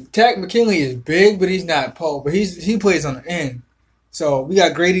 Tank McKinley is big, but he's not Poe. But he plays on the end. So, we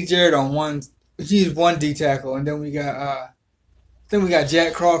got Grady Jarrett on one... He's one D tackle. And then we got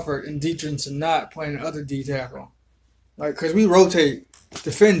Jack Crawford and Dietrich Sanat playing the other D tackle. Like, because we rotate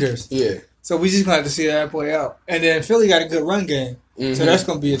defenders. Yeah. So, we just going to have to see that play out. And then Philly got a good run game. So, that's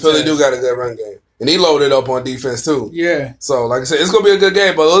going to be a Philly test. do got a good run game. and he loaded up on defense too. Yeah. So, like I said, it's gonna be a good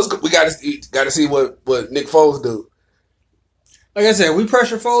game, but we got to see what Nick Foles do. Like I said, we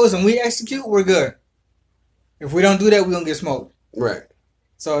pressure Foles and we execute, we're good. If we don't do that, we're gonna get smoked. Right.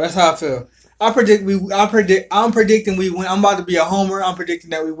 So that's how I feel. I'm predicting we win. I'm about to be a homer. I'm predicting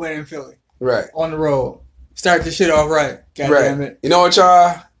that we win in Philly. Right. On the road. Start this shit off right. God damn it. You know what,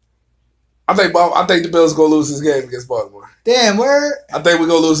 y'all? I think the Bills gonna lose this game against Baltimore. Damn, where? I think we're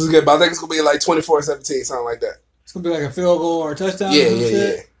gonna lose this game, but I think it's gonna be like 24-17, something like that. It's gonna be like a field goal or a touchdown.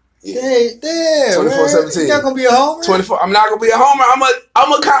 Yeah. Damn. 24-17. You're not gonna be a homer? 24. I'm not gonna be a homer.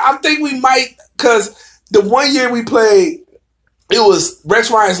 I think we might, because the one year we played, it was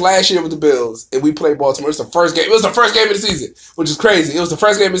Rex Ryan's last year with the Bills, and we played Baltimore. It was the first game. It was the first game of the season, which is crazy. It was the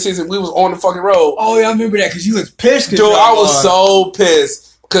first game of the season. We was on the fucking road. Oh yeah, I remember that because you was pissed. Dude, I was so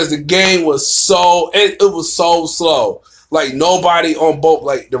pissed because the game was it was so slow. Like nobody on both.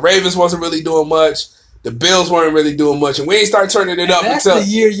 Like the Ravens wasn't really doing much. The Bills weren't really doing much, and we ain't start turning it up that's until the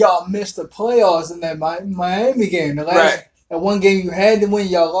year y'all missed the playoffs in that Miami game. The last that one game you had to win,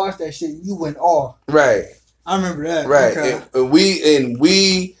 y'all lost that shit. You went off. Right. I remember that. Right. Okay. And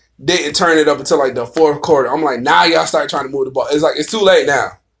we didn't turn it up until like the fourth quarter. I'm like, now y'all start trying to move the ball. It's like it's too late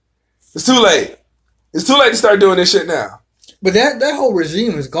now. It's too late. It's too late to start doing this shit now. But that whole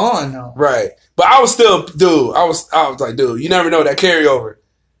regime is gone now. Right. But I was still, dude. I was like, dude, you never know that carryover.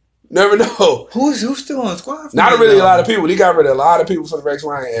 Never know. Who's still on the squad? Not really a lot of people. He got rid of a lot of people for the Rex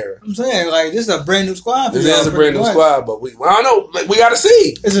Ryan era. I'm saying, like, this is a brand new squad. This is a brand new squad, but I don't know. Like, we got to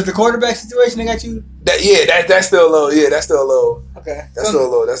see. Is it the quarterback situation that got you? That's still low. Yeah, that's still low. Okay. That's still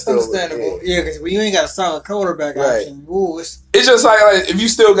low. That's still understandable. Yeah, because when you ain't got a solid quarterback option, ooh, it's just like if you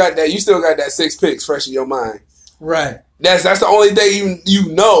still got that 6 picks fresh in your mind. Right. That's the only thing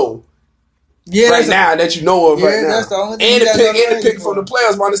you know. Yeah, right now that you know of right now. That's the only thing. And the pick from the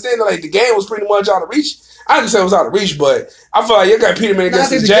players. My understanding, like the game was pretty much out of reach. I didn't say it was out of reach, but I feel like you got Peterman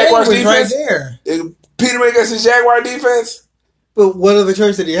against the Jaguars defense. Right there. Peterman against the Jaguar defense. But what other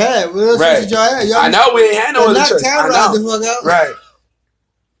choice did he have? What other choice did y'all have? I know we ain't had no other choice. Tyrod the fuck out. Right.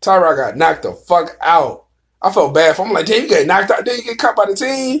 Tyrod got knocked the fuck out. I felt bad for him. I'm like, damn, you get knocked out. Then you get cut by the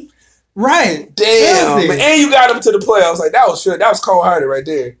team. Right. Damn. Man. And you got him to the playoffs. Like that was That was cold hearted right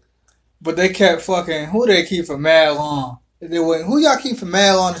there. But they kept fucking. Who they keep for mad long? Who y'all keep for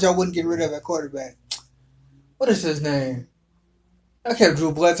mad long that y'all wouldn't get rid of at quarterback? What is his name? I kept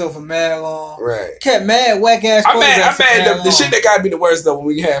Drew Bledsoe for mad long. Right. Kept mad whack ass. I'm mad. The shit that gotta be the worst though when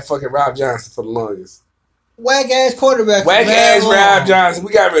we had fucking Rob Johnson for the longest. Whack ass quarterback. Whack ass Rob Johnson.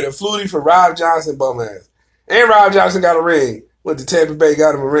 We got rid of Flutie for Rob Johnson, bum ass. And Rob Johnson got a ring. Went to Tampa Bay,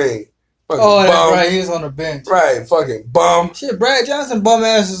 got him a ring. Fucking that's right. He was on the bench. Right, fucking bum. Shit, Brad Johnson bum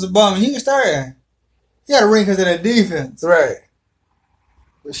ass is a bum. He can start. He got a ring because of that defense. Right.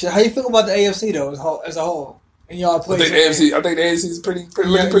 But shit, how you feel about the AFC though as a whole? And y'all play. I think the AFC is pretty y'all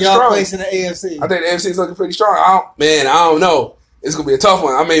strong. Y'all place in the AFC. I think the AFC is looking pretty strong. I don't know. It's gonna be a tough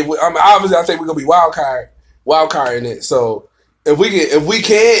one. I mean, obviously, I think we're gonna be wild card in it. So if we can,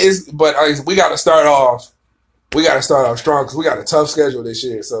 we got to start off. We got to start off strong because we got a tough schedule this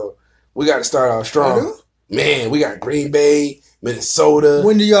year. So we got to start off strong. Man, we got Green Bay, Minnesota.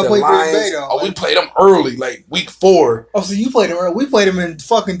 When do y'all play Green Bay though? Oh, we played them early, like week 4. Oh, so you played them early? We played them in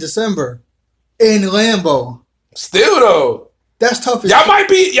fucking December in Lambeau. Still though, that's tough. Y'all might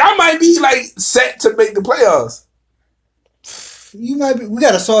be like set to make the playoffs. You might be. We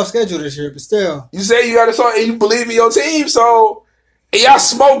got a soft schedule this year, but still. You say you got a soft, and you believe in your team, so and y'all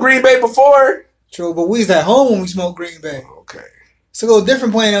smoked Green Bay before. True, but we was at home when we smoked Green Bay. Okay. It's a little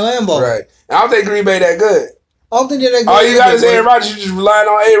different playing in Lambeau. Right. I don't think Green Bay that good. I don't think they're that good. All you got is Aaron Rodgers. You just relying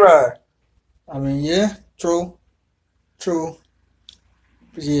on A-Rod. I mean, yeah. True.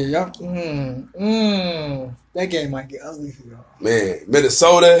 But yeah, that game might get ugly for y'all. Man,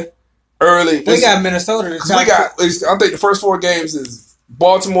 Minnesota, early. They got Minnesota. I think the first 4 games is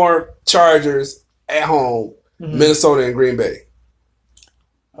Baltimore Chargers at home, Minnesota and Green Bay.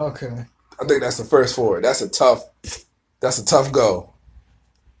 Okay. I think that's the first 4. That's a tough go.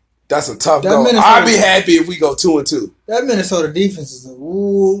 That's a tough go. I'd be happy if we go 2-2. That Minnesota defense is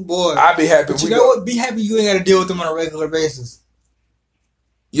boy. I'd be happy if we go. What? Be happy you ain't got to deal with them on a regular basis.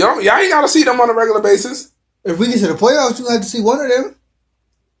 Y'all ain't got to see them on a regular basis. If we get to the playoffs, you have to see one of them.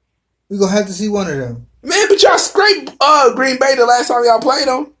 We gonna have to see one of them. Man, but y'all scraped Green Bay the last time y'all played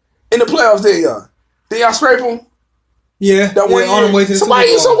them in the playoffs. Did y'all? Did y'all scrape them? Yeah, on the way to the Super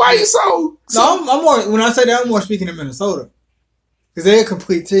Bowl. So why you so? No, I'm more. When I say that, I'm more speaking of Minnesota because they're a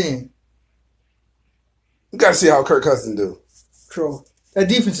complete team. You gotta see how Kirk Cousins do. True. That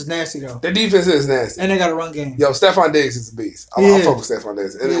defense is nasty, though. The defense is nasty. And they got a run game. Yo, Stephon Diggs is a beast. I'll fuck with Stephon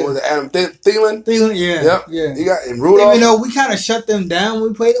Diggs. And it was Adam Thielen. Thielen, yeah. Yep. Yeah. You got and Rudolph. Even though we kind of shut them down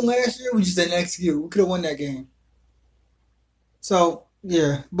when we played them last year, we just didn't execute. We could have won that game. So,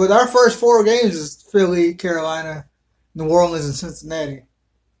 yeah. But our first 4 games is Philly, Carolina, New Orleans, and Cincinnati.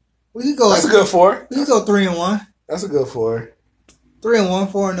 We could go. That's a good 4. We could go 3-1. That's a good 4.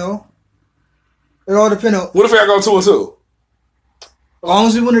 3-1, 4-0. It all depends on. What if I go 2-2? As long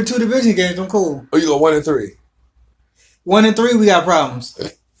as we win the 2 division games, I'm cool. Or you go 1-3? 1-3, we got problems.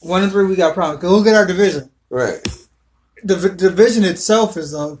 1-3, we got problems. Cause look at our division. Right. The division itself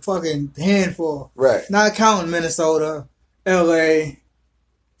is a fucking handful. Right. Not counting Minnesota, LA,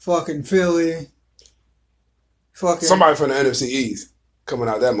 fucking Philly, fucking somebody from the NFC East coming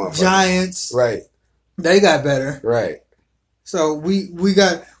out that motherfucker. Giants. Right. They got better. Right. So we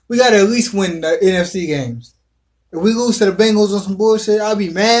got to at least win the NFC games. If we lose to the Bengals on some bullshit, I'll be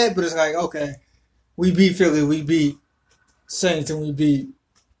mad, but it's like, okay, we beat Philly, we beat Saints, and we beat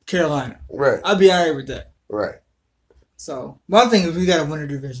Carolina. Right. I'll be all right with that. Right. So, my thing is we got to win the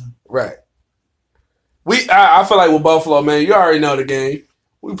division. Right. I feel like with Buffalo, man, you already know the game.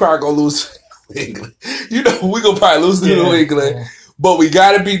 We probably going to lose to New England. You know, we going to probably lose to New England. Yeah. But we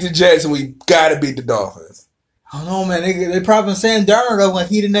got to beat the Jets, and we got to beat the Dolphins. I don't know, man. They probably Sam Darnold up like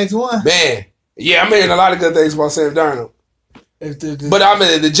he the next one. Man. Yeah, I'm hearing a lot of good things about Sam Darnold. But I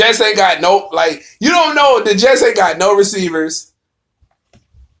mean, the Jets ain't got no, like, you don't know, the Jets ain't got no receivers.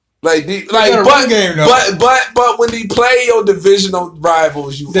 But when you play your divisional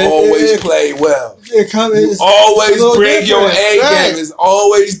rivals, you always play well. You always bring your A game. It's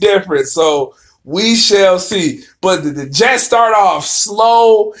always different. So we shall see. But the Jets start off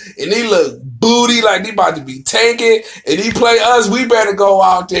slow, and they look booty like they about to be tanking, and they play us. We better go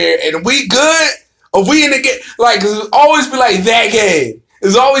out there, and we good. If we in the game, like, it's always be like that game.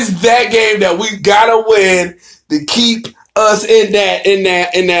 It's always that game that we gotta win to keep us in that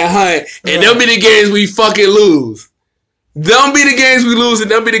hunt. And them be the games we fucking lose. Them be the games we lose, and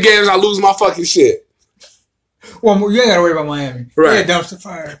them be the games I lose my fucking shit. Well, you ain't gotta worry about Miami. Right. Yeah, dumpster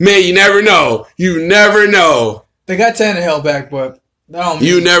fire. Man, you never know. You never know. They got Tannehill back, but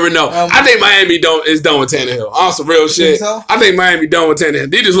you never know. I think Miami is done with Tannehill. On some real shit. So? I think Miami done with Tannehill.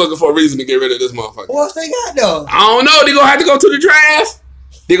 They just looking for a reason to get rid of this motherfucker. What else they got though? I don't know. They gonna have to go to the draft.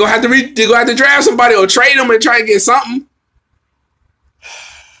 They gonna have to draft somebody or trade them and try and get something.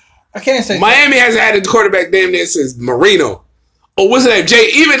 I can't say Miami hasn't had a quarterback damn near since Marino. Or what's his name?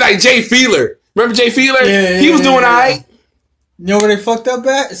 Even like Jay Fiedler. Remember Jay Fiedler? Yeah, he was doing all right. You know where they fucked up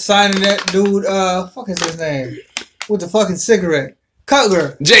at? Signing that dude, fuck is his name? With the fucking cigarette.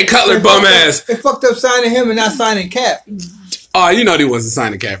 Cutler. Jay Cutler, bum ass. They fucked up signing him and not signing Kaep. Oh, you know they wasn't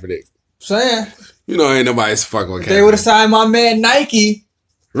signing Kaepernick. Saying. You know ain't nobody's fucking with Kaepernick. They would have signed my man Nike.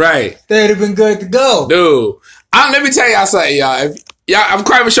 Right. They'd have been good to go. Dude. Let me tell y'all something, y'all. I'm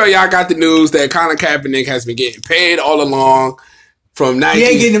quite sure y'all got the news that Colin Kaepernick has been getting paid all along from Nike. He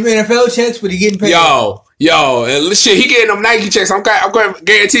ain't getting them NFL checks, but he getting paid. Yo, and shit, he getting them Nike checks. I'm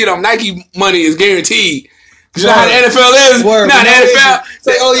guaranteed them Nike money is guaranteed. Cause you know how the NFL is. Word, not the NFL. It's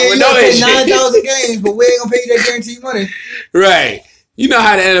like, oh yeah, you gotta pay 9,000 games, but we ain't gonna pay you that guaranteed money. Right. You know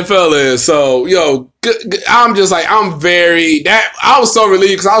how the NFL is. So, I'm just like, I was so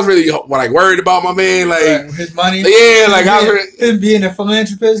relieved because I was really worried about my man. Like, his money. Yeah, like him being a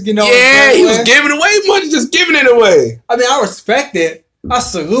philanthropist, he was giving away money, just giving it away. I mean, I respect it. I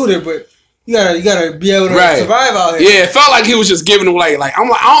salute it, but you gotta be able to survive out here. Yeah, it felt like he was just giving away. Like, I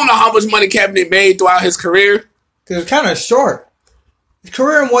don't know how much money Kaepernick made throughout his career. Because it's kind of short. His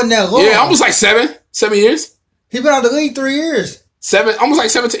career wasn't that long. Yeah, almost like 7 years. He been out of the league 3 years. Almost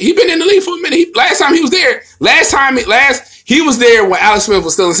like 17. He been in the league for a minute. Last time he was there. He was there when Alex Smith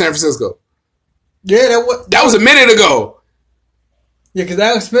was still in San Francisco. Yeah, that was a minute ago. Yeah, because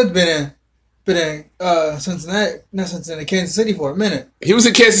Alex Smith been in Cincinnati, not Cincinnati, Kansas City for a minute. He was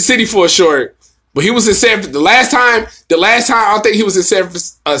in Kansas City for a short, but he was in the last time I think he was in San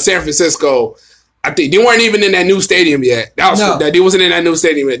Francisco. I think they weren't even in that new stadium yet. They wasn't in that new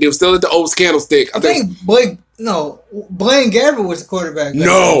stadium yet. They were still at the old Candlestick. I think Blaine Gabbert was the quarterback.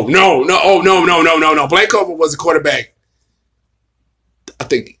 No. Blake Copeland was the quarterback. I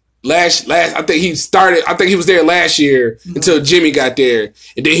think I think he was there last year until Jimmy got there,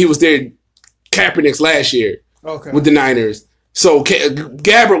 and then he was there Kaepernick's last year with the Niners. So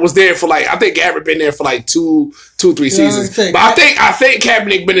Gabbert was there for I think Gabbert been there for 2, 3 seasons. But I think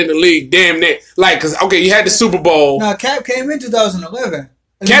Kaepernick been in the league damn near because you had the Super Bowl. No, Kaep came in 2011.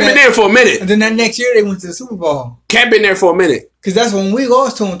 Kaep been there for a minute. And then that next year they went to the Super Bowl. Kaep been there for a minute. Because that's when we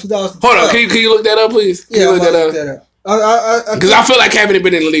lost to him in 2012. Hold on, can you look that up, please? Can you look that up? Because I feel like Kaepernick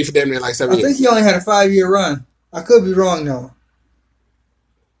been in the league for damn near like 7 years. I think he only had a 5-year run. I could be wrong though.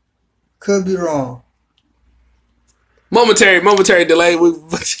 Could be wrong. Momentary delay. We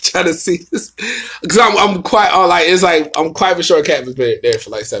trying to see this because I'm quite like it's like I'm quite for sure Kaep has been there for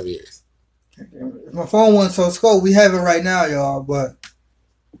like 7 years. My phone went so slow. We have it right now, y'all, but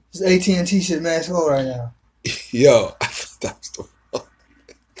this AT&T shit mad slow right now. Yo,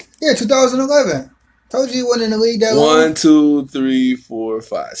 yeah, 2011. Told you he wasn't in the league that long. 1, 2, 3, 4,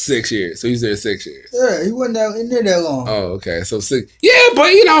 5, 6 years. So he's there 6 years. Yeah, he wasn't in there that long. Oh, okay. So 6. Yeah, but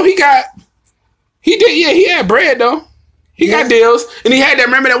he did. Yeah, he had bread though. He got deals, and he had that.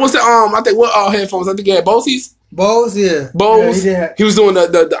 Remember that was the I think what headphones? I think he had Bose's. Bose, yeah. Bose. Yeah, he was doing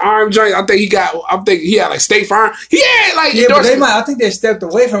the arm joint. I think he had like State Farm. He had like but I think they stepped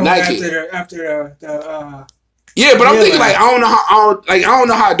away from Nike. him after the yeah, but I'm thinking like I don't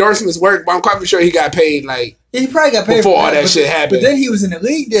know how endorsements work, but I'm quite sure he got paid like he probably got paid before all that shit happened. But then he was in the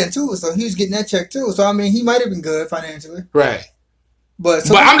league then too, so he was getting that check too. So I mean, he might have been good financially, right? But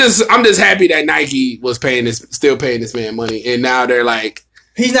I'm just happy that Nike was still paying this man money, and now they're like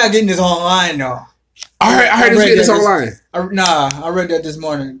he's not getting his own line though. I heard he's getting his own line. I read that this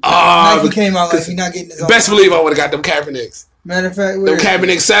morning. Nike came out like he's not getting his own. Best believe I would have got them Kaepernicks. Matter of fact, them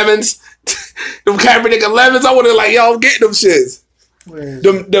Kaepernick 7s, them Kaepernick 11s. I would have like y'all get them shits.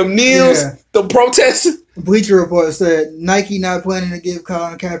 Them kneels, them protests. Bleacher Report said Nike not planning to give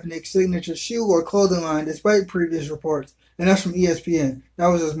Colin Kaepernick's signature shoe or clothing line despite previous reports. And that's from ESPN. That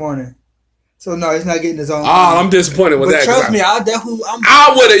was this morning. So no, he's not getting his own. Oh, I'm disappointed with that. Trust me, I definitely.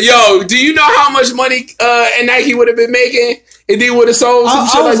 I would have. Yo, do you know how much money and Nike would have been making if they would have sold some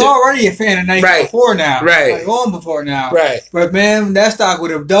shit? I was already a fan of Nike before now, right? Long before now, right? But man, that stock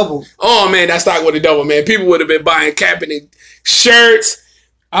would have doubled. Oh man, that stock would have doubled. Man, people would have been buying Kaepernick shirts.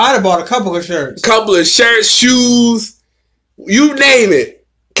 I'd have bought a couple of shirts, shoes, you name it.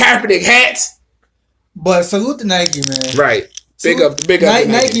 Kaepernick hats. But salute to Nike, man. Right. Big up.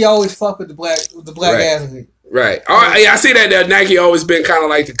 Nike always fuck with the black athlete. Right. I see that Nike always been kind of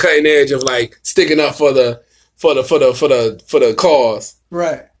like the cutting edge of like sticking up for the cause.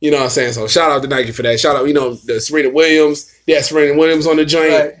 Right. You know what I'm saying? So shout out to Nike for that. Shout out, the Serena Williams. Yeah, Serena Williams on the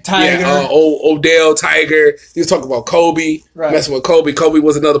joint. Right. Tiger. Yeah, Odell, Tiger. He was talking about Kobe. Right. Messing with Kobe. Kobe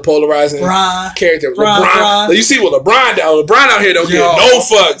was another polarizing character. LeBron. You see what LeBron out here don't give no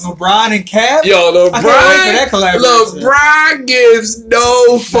fucks. LeBron and Kaep? Yo, LeBron gives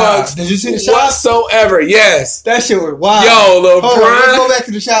no fucks. Did you see the shop? Whatsoever. Yes. That shit was wild. Yo, LeBron. Hold on, let's go back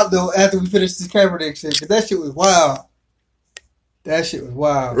to the shop though after we finish this Kaepernick shit, because that shit was wild. That shit was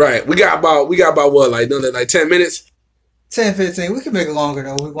wild. Right. We got about what, like another 10 minutes? 10, 15. We can make it longer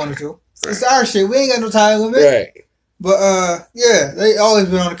though if we wanted to. It's our shit. We ain't got no time limit. Right. But yeah, they always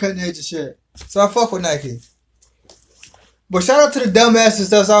been on the cutting edge of shit. So I fuck with Nike. But shout out to the dumbasses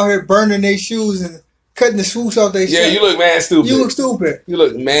that's out here burning their shoes and cutting the swoosh off their shit. Yeah, you look mad stupid. You look stupid. You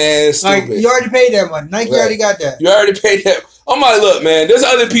look mad stupid. Like, you already paid that money. Nike already got that. You already paid that. I'm like, look, man, there's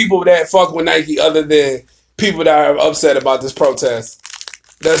other people that fuck with Nike other than people that are upset about this protest.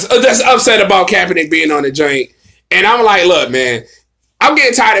 That's upset about Kaepernick being on the joint. And I'm like, look, man, I'm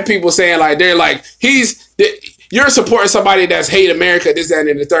getting tired of people saying like, they're like, you're supporting somebody that's hate America, this, that,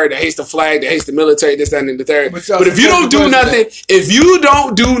 and the third, that hates the flag, that hates the military, this, that, and the third. But if you don't do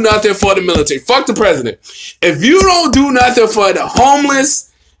nothing for the military, fuck the president. If you don't do nothing for the homeless,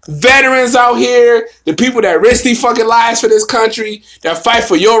 veterans out here, the people that risk their fucking lives for this country, that fight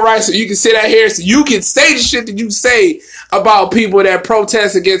for your rights so you can sit out here, so you can say the shit that you say about people that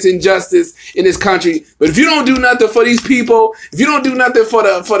protest against injustice in this country. But if you don't do nothing for these people, if you don't do nothing for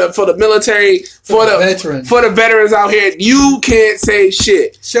the military, for the veterans out here, you can't say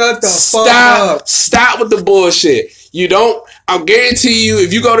shit. Shut the fuck up. Stop with the bullshit. You don't. I'll guarantee you,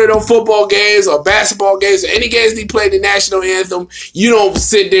 if you go to those football games or basketball games or any games they play the national anthem, you don't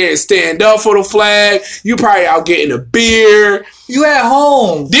sit there and stand up for the flag. You probably out getting a beer. You at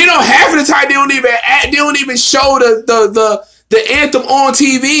home. They don't half of the time. They don't even show the anthem on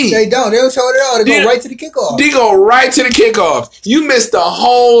TV. They don't. They don't show it at all. They go right to the kickoff. They go right to the kickoff. You missed the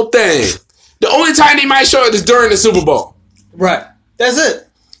whole thing. The only time they might show it is during the Super Bowl. Right. That's it.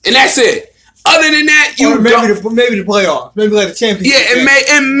 And that's it. Other than that, maybe the playoffs, maybe like the championship. Yeah,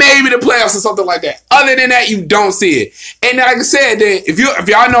 and maybe the playoffs or something like that. Other than that, you don't see it. And like I said, if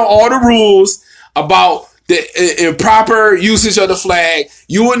y'all know all the rules about the improper usage of the flag,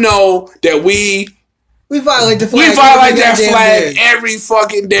 you would know that we violate the flag. We violate that flag every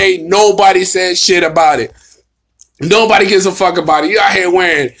fucking day. Nobody says shit about it. Nobody gives a fuck about it. You out here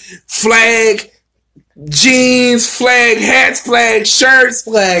wearing flag jeans, flag hats, flag shirts,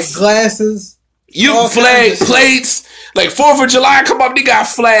 flag glasses. You All flag kinds of plates. Like 4th of July come up, they got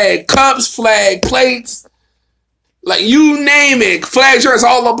flag cups, flag plates. Like you name it. Flag shirts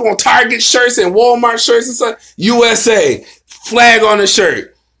all up on Target shirts and Walmart shirts and stuff. USA. Flag on the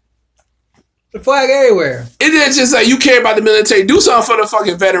shirt. The flag everywhere. It is just like you care about the military. Do something for the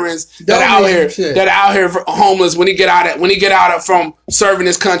fucking veterans that are out here homeless when he get out from serving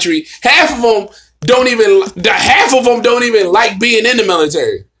this country. Half of them don't even like being in the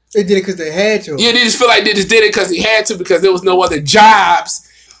military. They did it because they had to. Yeah, they just feel like they just did it because he had to because there was no other jobs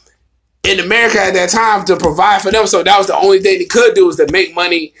in America at that time to provide for them. So that was the only thing they could do is to make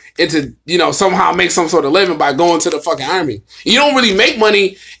money and to, somehow make some sort of living by going to the fucking army. You don't really make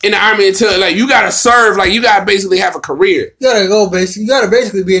money in the army until, like, you got to serve. Like, you got to basically have a career. You got to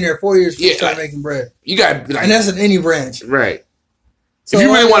basically be in there 4 years before you start making bread. You got like, and that's in any branch. Right. So if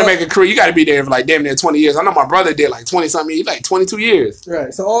you really want to make a career, you got to be there for like damn near 20 years. I know my brother did like 20-something years, like 22 years.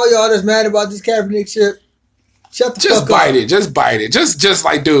 Right. So all y'all that's mad about this Kaepernick shit, shut the fuck up. Just bite it. Just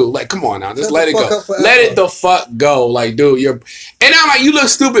like, dude, like, come on now. Just let it go. Let it the fuck go. Like, dude, and I'm like, you look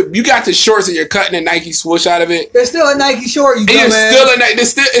stupid. You got the shorts and you're cutting a Nike swoosh out of it. There's still a Nike short, you dumbass.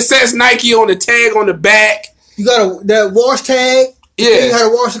 It says Nike on the tag on the back. You got that wash tag. Yeah. You got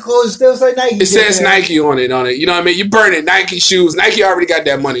to wash the clothes. It still say Nike. It says Nike on it. You know what I mean? You burning Nike shoes. Nike already got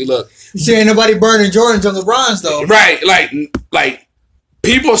that money. Look. You see, ain't nobody burning Jordans on LeBron's, though. Right. Like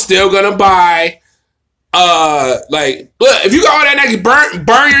people still going to buy... look, if you got all that Nike,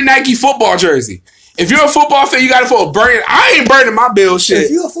 burn your Nike football jersey. If you're a football fan, you got to burn it. I ain't burning my bill shit.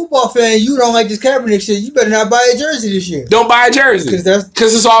 If you're a football fan, you don't like this Kaepernick shit, you better not buy a jersey this year. Don't buy a jersey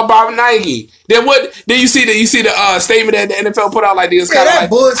because it's all about Nike. Then you see the statement that the NFL put out like this. Yeah, that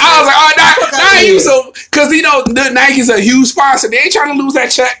bullshit. I was like, not you. So because Nike's a huge sponsor, they ain't trying to lose that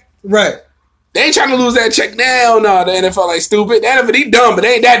check. Right. They ain't trying to lose that check. No, the NFL like stupid. The NFL, they dumb, but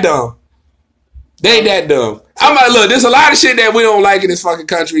they ain't that dumb. They ain't that dumb. I'm like, look, there's a lot of shit that we don't like in this fucking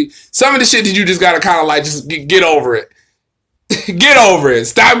country. Some of the shit that you just gotta kind of like, just get over it. Get over it.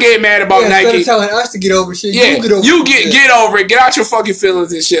 Stop getting mad about Nike. Instead of telling us to get over shit, yeah, get over it. Get out your fucking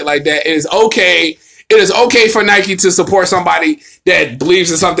feelings and shit like that. It is okay. It is okay for Nike to support somebody that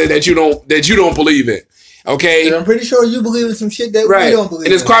believes in something that you don't believe in. Okay, and I'm pretty sure you believe in some shit that we don't believe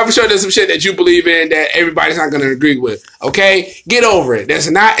in. And it's quite for sure there's some shit that you believe in that everybody's not going to agree with. Okay, get over it.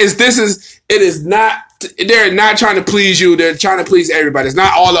 They're not trying to please you. They're trying to please everybody. It's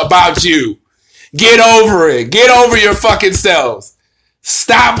not all about you. Get over it. Get over your fucking selves.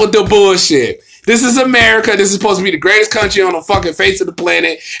 Stop with the bullshit. This is America. This is supposed to be the greatest country on the fucking face of the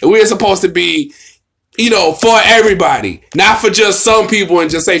planet, and we're supposed to be, for everybody, not for just some people and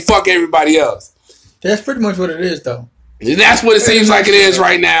just say fuck everybody else. That's pretty much what it is, though. And that's what it seems like it is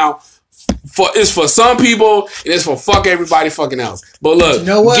right now. It's for some people, and it's for fuck everybody fucking else. But look, you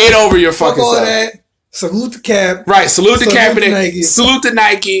know what? Get over your fucking self. That. Salute the Kaep. Right, salute the Kaepernick. Salute the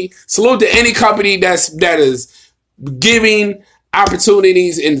Nike. Salute to any company that is giving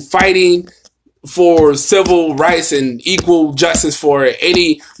opportunities and fighting for civil rights and equal justice for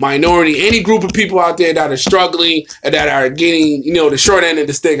any minority, any group of people out there that are struggling and that are getting, the short end of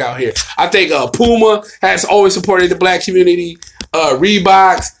the stick out here. I think Puma has always supported the black community.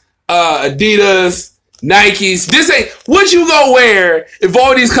 Reeboks, Adidas, Nikes. This ain't what you go wear if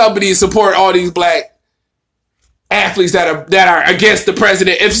all these companies support all these black athletes that are against the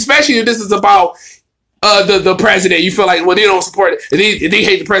president, especially if this is about the president. You feel like, well, they don't support it. They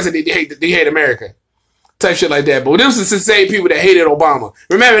hate the president. They hate America. Type shit like that. But this is the same people that hated Obama.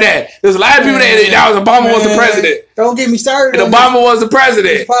 Remember that. There's a lot of people that Obama was the president. Don't get me started. And Obama was the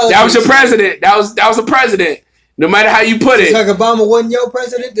president. That was your president. That was the president. No matter how you put it. Like Obama wasn't your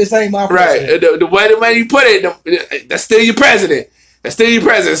president, this ain't my president. Right. The way you put it, that's still your president. That's still your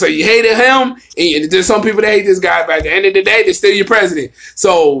president. So you hated him, and there's some people that hate this guy, but at the end of the day, they're still your president.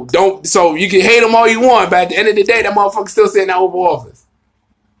 So you can hate him all you want, but at the end of the day, that motherfucker's still sitting in the Oval Office.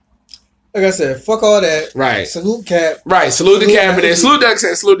 Like I said, fuck all that. Right. Salute Kaep. Right. Salute the Kaepernick.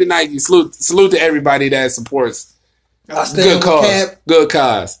 Salute the Nike. Salute to everybody that supports good cause. Good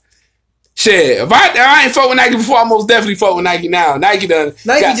cause. Shit, if I ain't fuck with Nike before, I most definitely fuck with Nike now. Nike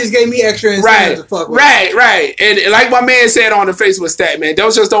just gave me extra incentive to fuck with. Right. And like my man said on the Facebook stat, man,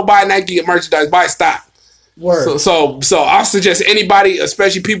 don't buy Nike merchandise, buy stock. Word. So I suggest anybody,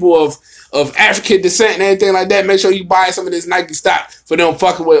 especially people of African descent and anything like that, make sure you buy some of this Nike stock for them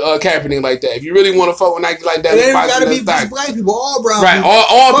fucking with Kaepernick like that. If you really want to fuck with Nike like that, it gotta be just black people, all brown people. Right,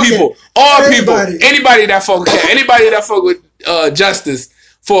 all people. All everybody. People. Anybody that fuck with anybody that fuck with justice.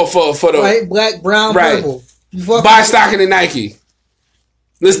 For the white, black, brown, purple. Buy stock in the Nike.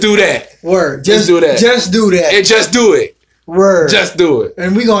 Let's do that. Word. Let's do that. Just do that. And just do it. Word. Just do it.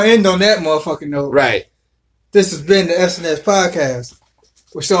 And we gonna end on that motherfucking note. Right. This has been the SNS Podcast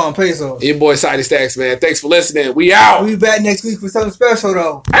with Sean Pesos. Your boy Sidey Stacks, man. Thanks for listening. We out. We'll be back next week for something special,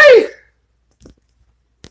 though. Hey!